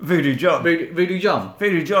mate? Voodoo John. Voodoo John.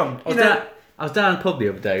 Voodoo John. I was down in the pub the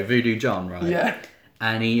other day, Voodoo John, right? Yeah.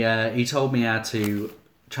 And he told me how to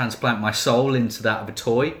transplant my soul into that of a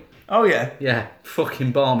toy. Oh, yeah. Yeah,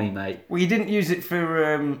 fucking balmy, mate. Well, you didn't use it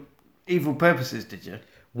for evil purposes, did you?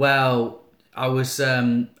 Well, I was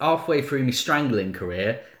halfway through my strangling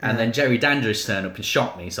career, and then Jerry Dandridge turned up and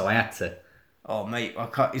shot me, so I had to. Oh, mate, I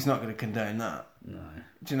can't, he's not going to condone that. No.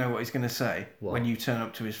 Do you know what he's going to say What? when you turn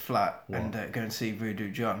up to his flat and go and see Voodoo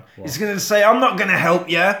John? He's going to say, I'm not going to help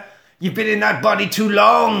you. You've been in that body too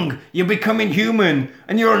long. You're becoming human,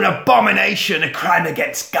 and you're an abomination, a crime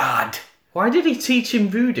against God. Why did he teach him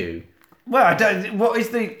voodoo? Well, I don't. What is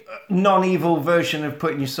the non-evil version of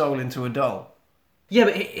putting your soul into a doll? Yeah,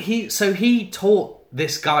 but he taught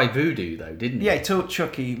this guy voodoo, though, didn't he? Yeah, he taught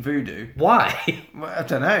Chucky voodoo. Why? Well, I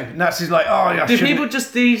don't know. Nazi's like, oh, I Do shouldn't- people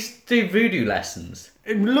just do voodoo lessons?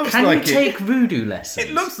 It looks Can like you take voodoo lessons?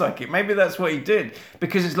 It looks like it. Maybe that's what he did.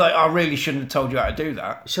 Because it's like, I really shouldn't have told you how to do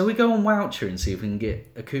that. Shall we go on Woucher and see if we can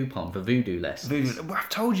get a coupon for voodoo lessons? Voodoo. Well, I've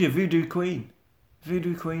told you, Voodoo Queen.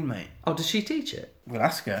 Voodoo Queen, mate. Oh, does she teach it? We'll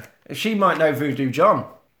ask her. She might know Voodoo John.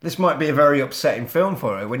 This might be a very upsetting film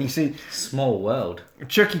for her when you see Small world.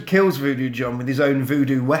 Chucky kills Voodoo John with his own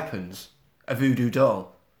voodoo weapons. A voodoo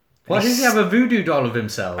doll. Why does he have a voodoo doll of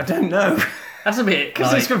himself? I don't know. That's a bit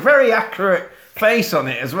Because like, it's a very accurate face on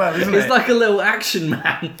it as well, isn't it's it? like a little action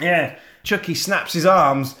man. Yeah. Chucky snaps his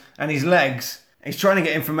arms and his legs. He's trying to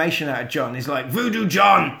get information out of John. He's like, Voodoo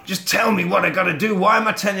John, just tell me what I gotta do. Why am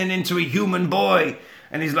I turning into a human boy?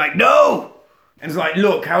 And he's like, no! And he's like,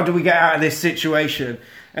 look, how do we get out of this situation?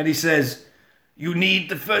 And he says, you need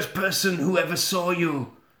the first person who ever saw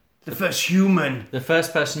you. The first human. The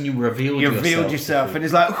first person you revealed You yourself. revealed yourself. And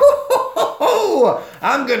he's like,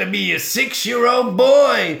 I'm gonna be a 6-year-old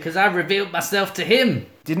boy. Because I revealed myself to him.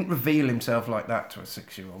 Didn't reveal himself like that to a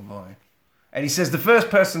 6-year-old boy. And he says, the first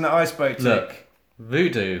person that I spoke to... Look,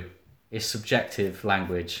 voodoo is subjective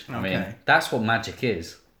language. I mean, Okay. that's what magic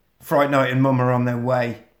is. Fright Night and Mum are on their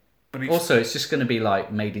way. But it's... Also, it's just going to be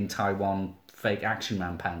like made in Taiwan fake Action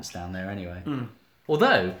Man pants down there anyway.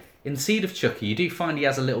 Although, in Seed of Chucky, you do find he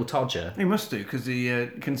has a little todger. He must do, because he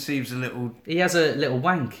conceives a little... He has a little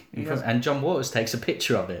wank, and John Waters takes a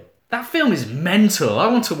picture of it. That film is mental. I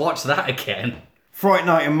want to watch that again. Fright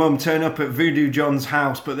Night and Mum turn up at Voodoo John's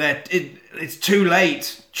house, but it's too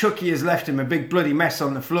late. Chucky has left him a big bloody mess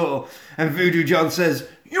on the floor, and Voodoo John says,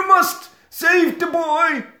 you must save the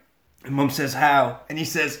boy. And Mum says, how? And he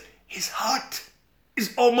says, his heart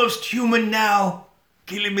is almost human now.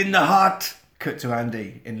 Kill him in the heart. Cut to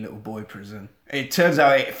Andy in little boy prison. It turns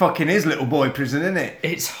out it fucking is little boy prison, isn't it?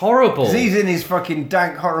 It's horrible. 'Cause he's in his fucking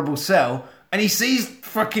dank, horrible cell, and he sees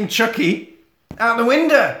fucking Chucky out the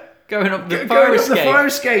window. Going up the Going fire up escape. the fire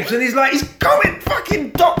escapes, and he's like, he's coming,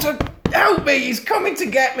 fucking doctor, help me, he's coming to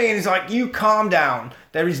get me. And he's like, you calm down.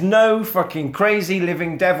 There is no fucking crazy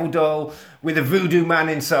living devil doll with a voodoo man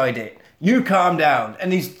inside it. You calm down.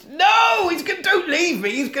 And don't leave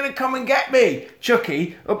me, he's gonna come and get me.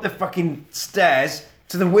 Chucky, up the fucking stairs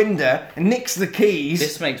to the window, and nicks the keys.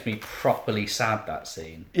 This makes me properly sad, that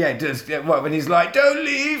scene. Yeah, it does. Yeah, what, when he's like, don't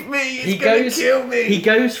leave me, he's gonna kill me. He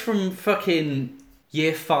goes from fucking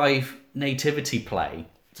year 5 nativity play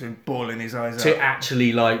to bawling his eyes to out.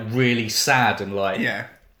 actually like really sad and like Yeah.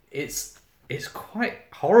 it's quite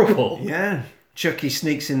horrible. Yeah. Chucky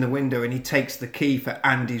sneaks in the window and he takes the key for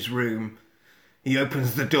Andy's room. He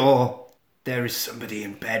opens the door. There is somebody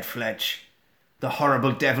in bed, Fletch. The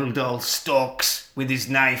horrible devil doll stalks with his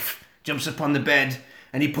knife jumps up on the bed,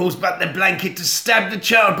 and he pulls back the blanket to stab the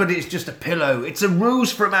child, but it's just a pillow. It's a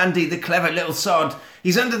ruse from Andy, the clever little sod.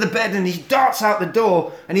 He's under the bed and he darts out the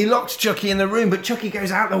door and he locks Chucky in the room, but Chucky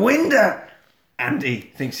goes out the window.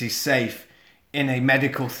 Andy thinks he's safe in a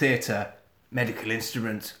medical theatre. Medical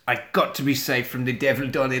instruments. I got to be safe from the devil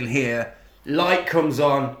doll in here. Light comes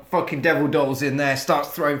on, fucking devil doll's in there, starts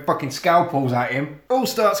throwing fucking scalpels at him. All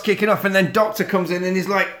starts kicking off, and then Doctor comes in and he's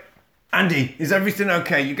like, Andy, is everything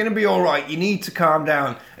okay? You're going to be alright, you need to calm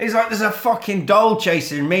down. He's like, there's a fucking doll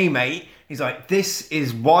chasing me, mate. He's like, this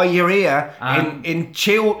is why you're here in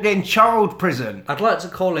child prison. I'd like to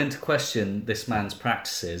call into question this man's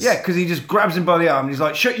practices. Yeah, because he just grabs him by the arm and he's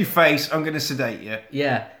like, shut your face, I'm going to sedate you.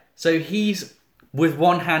 Yeah, so he's with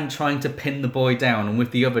one hand trying to pin the boy down and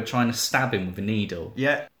with the other trying to stab him with a needle.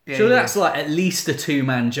 Yeah. Sure, that's like at least a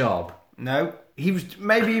two-man job. No, he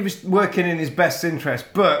was working in his best interest,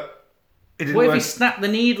 but it didn't What work. if he snapped the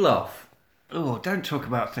needle off? Oh, don't talk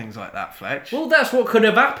about things like that, Fletch. Well, that's what could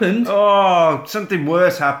have happened. Oh, something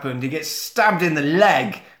worse happened. He gets stabbed in the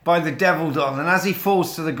leg by the devil doll, and as he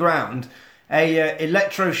falls to the ground, a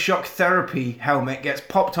electroshock therapy helmet gets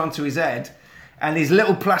popped onto his head, and his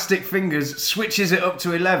little plastic fingers switches it up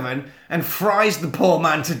to 11 and fries the poor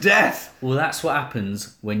man to death. Well, that's what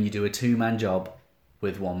happens when you do a two-man job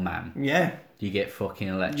with one man. Yeah. You get fucking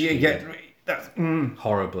electrocuted. You get... That's,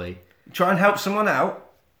 horribly. Try and help someone out,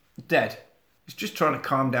 dead. He's just trying to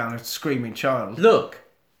calm down a screaming child. Look,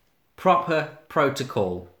 proper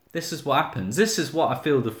protocol. This is what happens. This is what I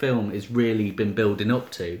feel the film has really been building up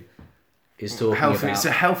to. Is talking about... It's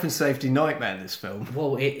a health and safety nightmare, this film.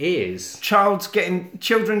 Well, it is.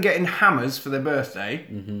 Children getting hammers for their birthday.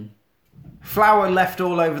 Mm-hmm. Flour left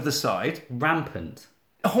all over the side. Rampant.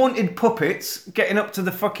 Haunted puppets getting up to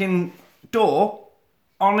the fucking door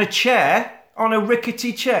on a chair, on a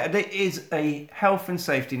rickety chair. It is a health and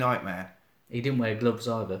safety nightmare. He didn't wear gloves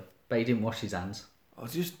either, but he didn't wash his hands. I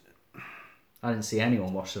didn't see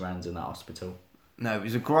anyone wash their hands in that hospital. No, it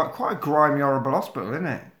was quite a grimy, horrible hospital, isn't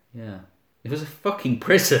it? Yeah. It was a fucking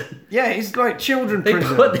prison. Yeah, it's like children They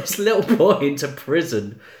prison. put this little boy into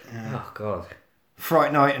prison. Yeah. Oh, God.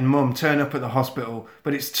 Fright Night and Mum turn up at the hospital,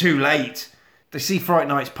 but it's too late. They see Fright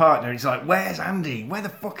Night's partner. He's like, where's Andy? Where the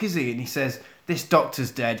fuck is he? And he says, this doctor's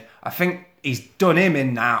dead. I think he's done him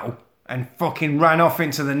in now. And fucking ran off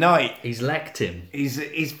into the night. He's lecked him.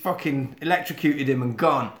 He's fucking electrocuted him and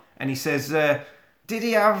gone. And he says, did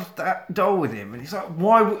he have that doll with him? And he's like,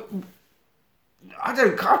 why... I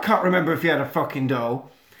can't remember if he had a fucking doll.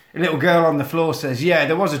 A little girl on the floor says, yeah,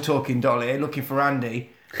 there was a talking doll here looking for Andy.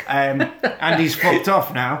 Andy's fucked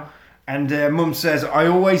off now. And Mum says, I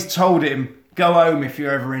always told him, go home if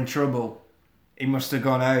you're ever in trouble. He must have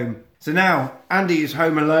gone home. So now, Andy is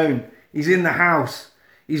home alone. He's in the house.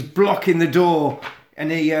 He's blocking the door.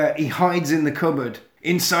 And he hides in the cupboard.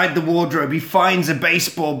 Inside the wardrobe, he finds a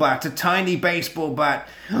baseball bat, a tiny baseball bat.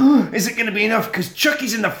 Is it going to be enough? Because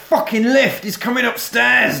Chucky's in the fucking lift. He's coming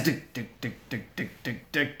upstairs.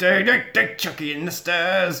 Chucky in the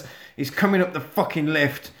stairs. He's coming up the fucking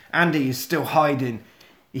lift. Andy is still hiding.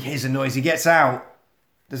 He hears a noise. He gets out.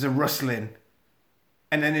 There's a rustling.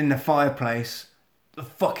 And then in the fireplace, the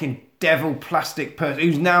fucking devil plastic person,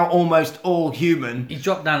 who's now almost all human. He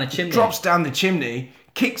dropped down the chimney. Drops down the chimney.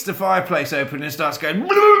 Kicks the fireplace open and starts going at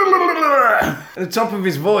the top of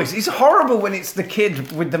his voice. It's horrible when it's the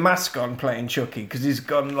kid with the mask on playing Chucky because he's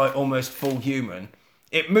gone like almost full human.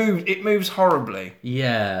 It moves horribly.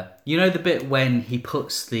 Yeah. You know the bit when he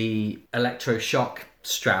puts the electroshock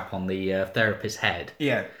strap on the therapist's head?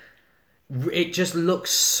 Yeah. It just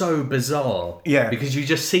looks so bizarre. Yeah. Because you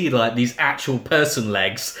just see like these actual person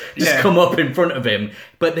legs just come up in front of him,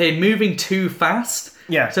 but they're moving too fast.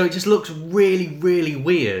 Yeah. So it just looks really, really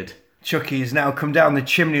weird. Chucky has now come down the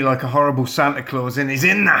chimney like a horrible Santa Claus and he's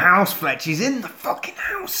in the house, Fletch. He's in the fucking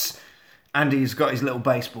house. Andy's got his little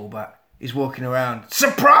baseball bat. He's walking around.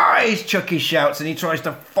 Surprise! Chucky shouts and he tries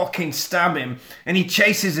to fucking stab him. And he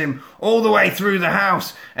chases him all the way through the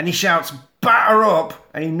house. And he shouts, batter up!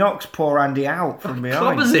 And he knocks poor Andy out from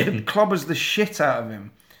behind. Clobbers him. Clobbers the shit out of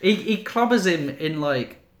him. He clobbers him in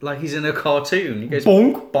like he's in a cartoon. He goes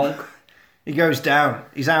bonk. Bonk. He goes down.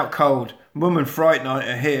 He's out cold. Mum and Fright Night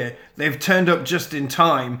are here. They've turned up just in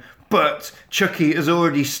time. But Chucky has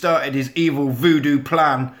already started his evil voodoo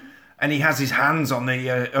plan. And he has his hands on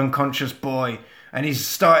the unconscious boy. And he's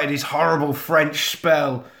started his horrible French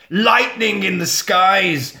spell. Lightning in the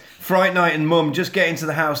skies. Fright Night and Mum just get into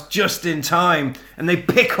the house just in time. And they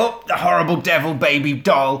pick up the horrible devil baby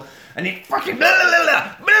doll. And it fucking...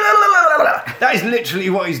 That is literally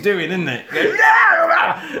what he's doing, isn't it?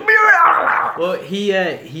 Well,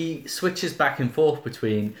 he switches back and forth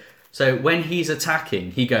between So when he's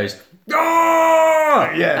attacking, he goes,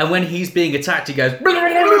 "Ah!" Yeah. And when he's being attacked, he goes,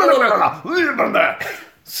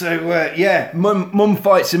 So, Mum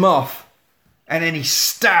fights him off, and then he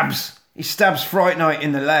stabs Fright Night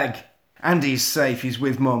in the leg. Andy's safe, he's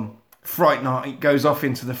with Mum. Fright Night goes off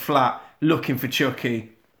into the flat, looking for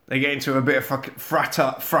Chucky. They get into a bit of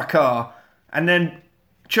fracas, and then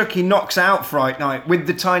Chucky knocks out Fright Night with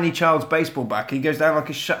the tiny child's baseball bat. He goes down like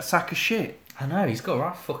a sack of shit. I know, he's got a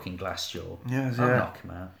right fucking glass jaw. Yes, I'll yeah. knock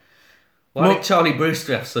him out. Why did Charlie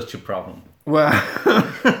Brewster have such a problem? Well,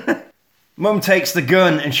 Mum takes the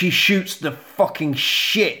gun and she shoots the fucking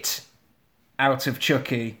shit out of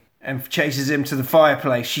Chucky and chases him to the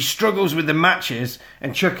fireplace. She struggles with the matches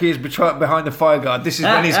and Chucky is behind the fire guard. This is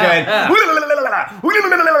when he's going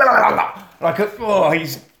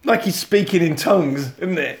he's speaking in tongues,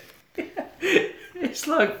 isn't it? It's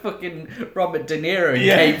like fucking Robert De Niro in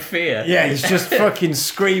Cape Fear. Yeah, he's just fucking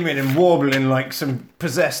screaming and warbling like some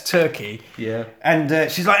possessed turkey. Yeah.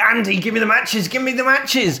 And she's like, Andy, give me the matches, give me the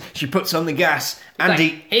matches. She puts on the gas.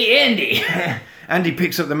 Andy, Like, hey, Andy. Andy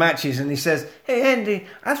picks up the matches and he says, hey, Andy,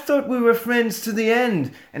 I thought we were friends to the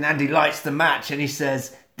end. And Andy lights the match and he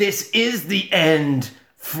says, this is the end,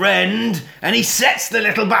 friend. And he sets the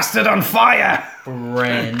little bastard on fire.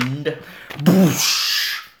 Friend. Boosh.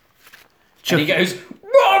 And he goes...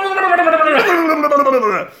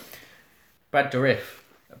 Brad Dourif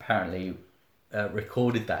apparently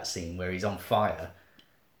recorded that scene where he's on fire.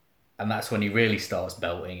 And that's when he really starts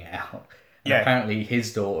belting it out. And apparently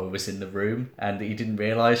his daughter was in the room and he didn't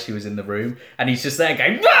realise she was in the room. And he's just there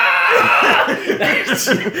going...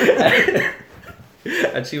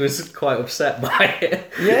 and she was quite upset by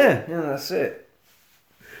it. Yeah, that's it.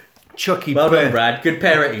 Chucky Well done, Brad. Good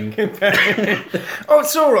parenting. Oh,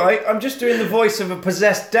 it's all right. I'm just doing the voice of a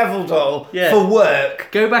possessed devil doll for work.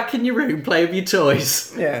 Go back in your room, play with your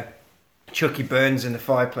toys. Yeah. Chucky burns in the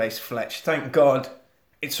fireplace, Fletch. Thank God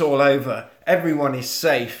it's all over. Everyone is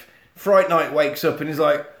safe. Fright Night wakes up and he's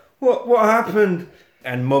like, What happened?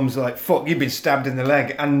 And Mum's like, fuck, you've been stabbed in the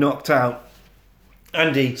leg and knocked out.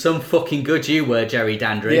 Andy. Some fucking good you were, Jerry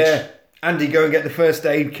Dandridge. Yeah. Andy, go and get the first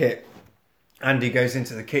aid kit. Andy goes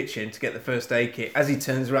into the kitchen to get the first aid kit. As he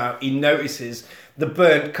turns around, he notices the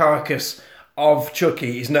burnt carcass of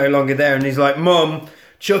Chucky is no longer there. And he's like, Mum,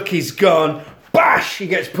 Chucky's gone. Bash! He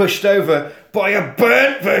gets pushed over by a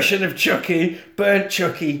burnt version of Chucky. Burnt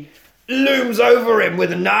Chucky looms over him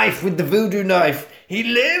with a knife, with the voodoo knife. He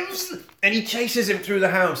lives and he chases him through the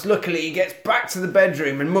house. Luckily, he gets back to the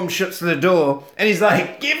bedroom and Mum shuts the door. And he's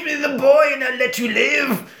like, give me the boy and I'll let you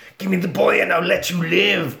live. Give me the boy and I'll let you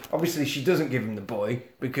live. Obviously, she doesn't give him the boy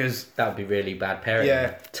because... That would be really bad parenting.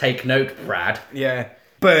 Yeah. Take note, Brad. Yeah.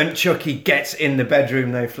 Burnt Chucky gets in the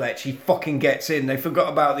bedroom though, Fletch. He fucking gets in. They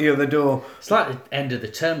forgot about the other door. It's like the end of the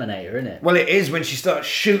Terminator, isn't it? Well, it is when she starts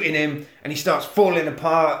shooting him and he starts falling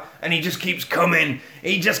apart and he just keeps coming.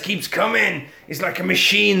 He just keeps coming. It's like a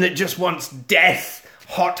machine that just wants death.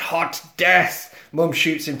 Hot, hot death. Mum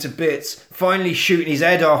shoots him to bits, finally shooting his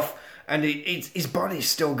head off. And his body's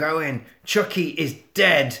still going. Chucky is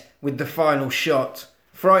dead with the final shot.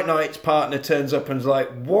 Fright Night's partner turns up and is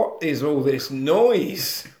like, what is all this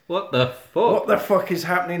noise? What the fuck? What the fuck is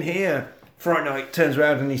happening here? Fright Night turns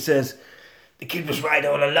around and he says, the kid was right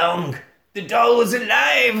all along. The doll was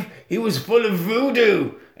alive. He was full of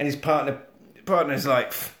voodoo. And his partner's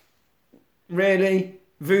like, really?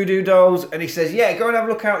 Voodoo dolls? And he says, yeah, go and have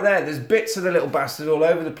a look out there. There's bits of the little bastard all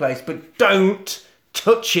over the place, but don't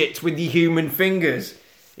touch it with your human fingers.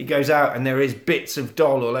 He goes out and there is bits of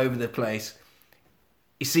doll all over the place.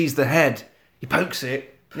 He sees the head. He pokes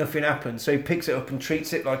it. Nothing happens. So he picks it up and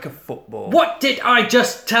treats it like a football. What did I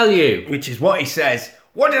just tell you? Which is what he says.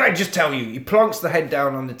 What did I just tell you? He plonks the head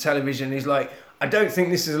down on the television. He's like, I don't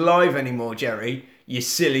think this is alive anymore, Jerry. You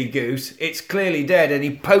silly goose. It's clearly dead. And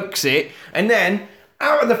he pokes it. And then,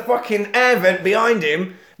 out of the fucking air vent behind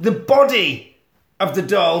him, the body of the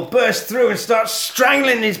doll bursts through and starts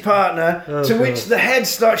strangling his partner, which the head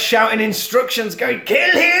starts shouting instructions, going,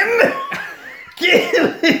 kill him!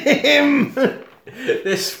 Kill him!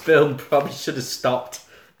 This film probably should have stopped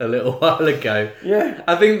a little while ago. Yeah.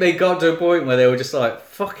 I think they got to a point where they were just like,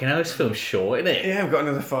 fucking hell, this film's short, isn't it? Yeah, I've got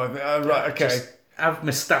another 5 minutes. Oh, right, okay. Just have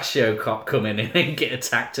Mustachio Cop come in and get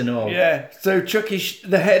attacked and all. Yeah, so Chucky,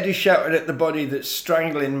 the head is shouting at the body that's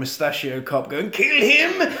strangling Mustachio Cop, going, kill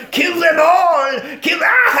him! Kill them all! Kill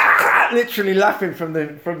literally laughing from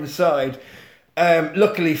the side.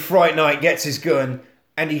 Luckily, Fright Night gets his gun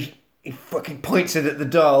and he fucking points it at the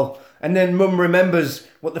doll. And then Mum remembers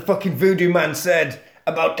what the fucking voodoo man said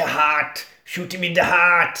about the heart. Shoot him in the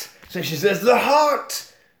heart. So she says, the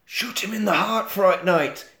heart! shoot him in the heart, Fright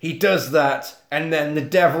Night. He does that, and then the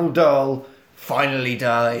devil doll finally He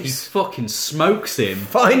dies. fucking smokes him.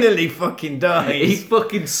 Finally fucking He dies.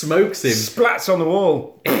 fucking smokes him. Splats on the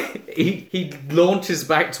wall. He launches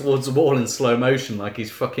back towards the wall in slow motion like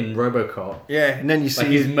he's fucking Robocop. Yeah, and then you Like see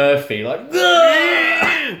he's his, Murphy, like...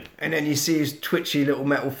 and then you see his twitchy little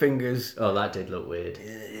metal fingers, Oh, that did look weird.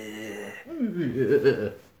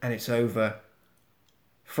 and it's over.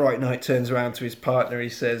 Fright Night turns around to his partner. He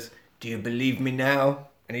says, "Do you believe me now?"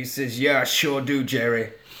 And he says, "Yeah, I sure do,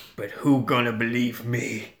 Jerry. But who gonna believe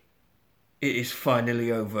me? It is finally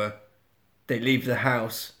over." They leave the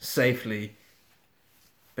house safely,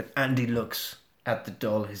 but Andy looks at the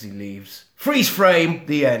doll as he leaves. Freeze frame.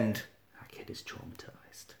 The end. That kid is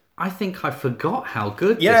traumatized. I think I forgot how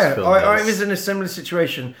good Yeah, this film I is. was in a similar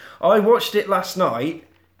situation. I watched it last night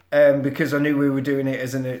because I knew we were doing it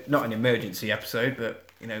as not an emergency episode, but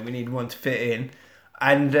you know we need one to fit in,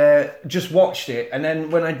 and just watched it. And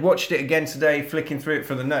then when I watched it again today, flicking through it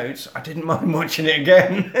for the notes, I didn't mind watching it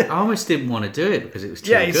again. I almost didn't want to do it because it was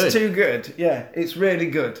too Yeah, good. it's too good. Yeah, it's really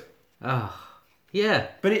good. Oh, yeah.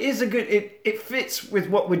 But it is a good. It fits with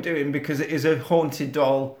what we're doing because it is a haunted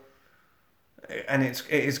doll, and it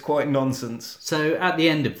is quite nonsense. So at the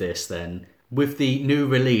end of this then, with the new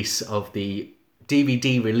release of the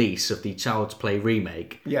DVD release of the Child's Play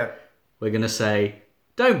remake, Yeah. we're going to say,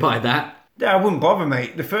 don't buy that. Yeah, I wouldn't bother,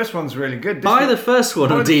 mate. The first one's really good. This Buy one- the first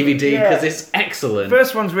one on Buy the- DVD yeah. because it's excellent.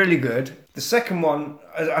 First one's really good. The second one,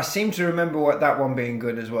 I seem to remember what that one being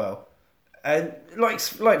good as well. And like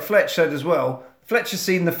Fletch said as well, Fletch has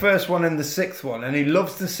seen the first one and the sixth one, and he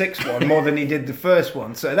loves the sixth one more than he did the first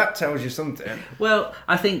one. So that tells you something. Well,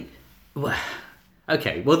 I think... Well,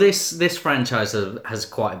 okay, well this franchise has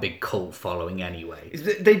quite a big cult following anyway.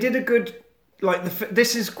 They did a good...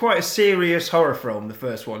 this is quite a serious horror film, the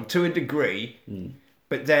first one, to a degree.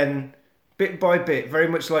 But then, bit by bit, very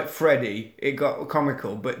much like Freddy, it got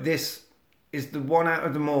comical. But this is the one out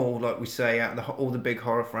of them all, like we say, out of all the big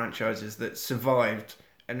horror franchises that survived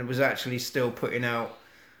and was actually still putting out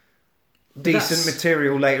decent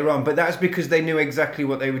material later on. But that's because they knew exactly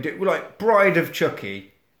what they would do. Like Bride of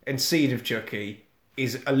Chucky and Seed of Chucky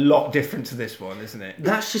is a lot different to this one, isn't it?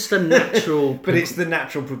 That's just a natural But it's the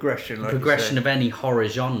natural progression. Like progression of any horror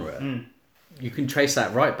genre. You can trace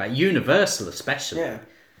that right back. Universal especially. Yeah.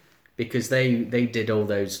 Because they did all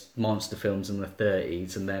those monster films in the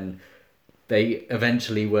 30s and then they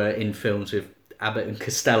eventually were in films with Abbott and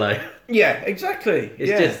Costello. Yeah, exactly. It's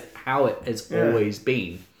yeah. just how it has always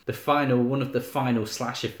been. One of the final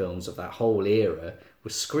slasher films of that whole era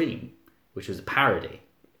was Scream, which was a parody.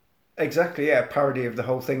 Exactly, yeah, parody of the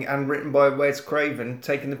whole thing, and written by Wes Craven,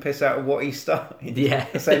 taking the piss out of what he started. Yeah.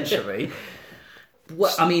 essentially.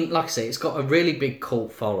 Well, I mean, like I say, it's got a really big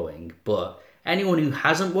cult following, but anyone who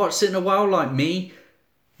hasn't watched it in a while, like me,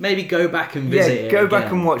 maybe go back and visit it. Go back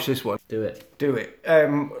again. and watch this one. Do it. Do it.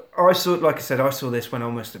 I saw this when I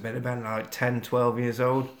must have been about like 10, 12 years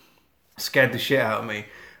old. Scared the shit out of me.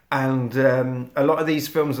 And a lot of these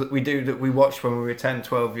films that we watched when we were 10,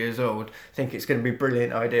 12 years old, think it's going to be a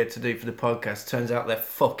brilliant idea to do for the podcast. Turns out they're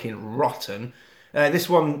fucking rotten. This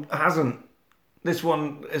one hasn't. This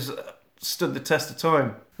one has stood the test of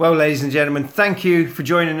time. Well, ladies and gentlemen, thank you for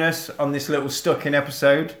joining us on this little stuck-in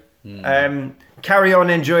episode. Carry on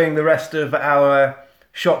enjoying the rest of our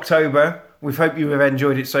Shocktober. We hope you have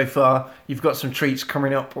enjoyed it so far. You've got some treats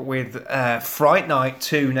coming up with Fright Night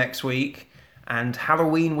 2 next week. And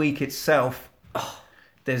Halloween week itself,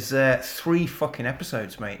 there's 3 fucking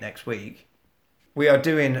episodes, mate, next week. We are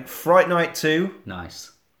doing Fright Night 2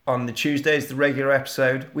 Nice. on the Tuesdays, the regular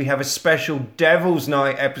episode. We have a special Devil's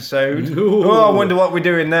Night episode. Ooh. Oh, I wonder what we're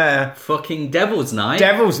doing there. Fucking Devil's Night.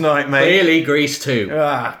 Devil's Night, mate. Clearly Grease 2.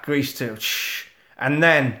 Grease 2. Shh. And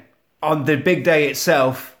then, on the big day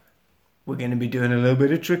itself, we're going to be doing a little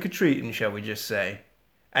bit of trick-or-treating, shall we just say.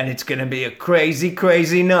 And it's going to be a crazy,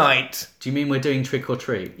 crazy night. Do you mean we're doing Trick or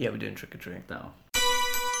Treat? Yeah, we're doing trick-or-treat. No.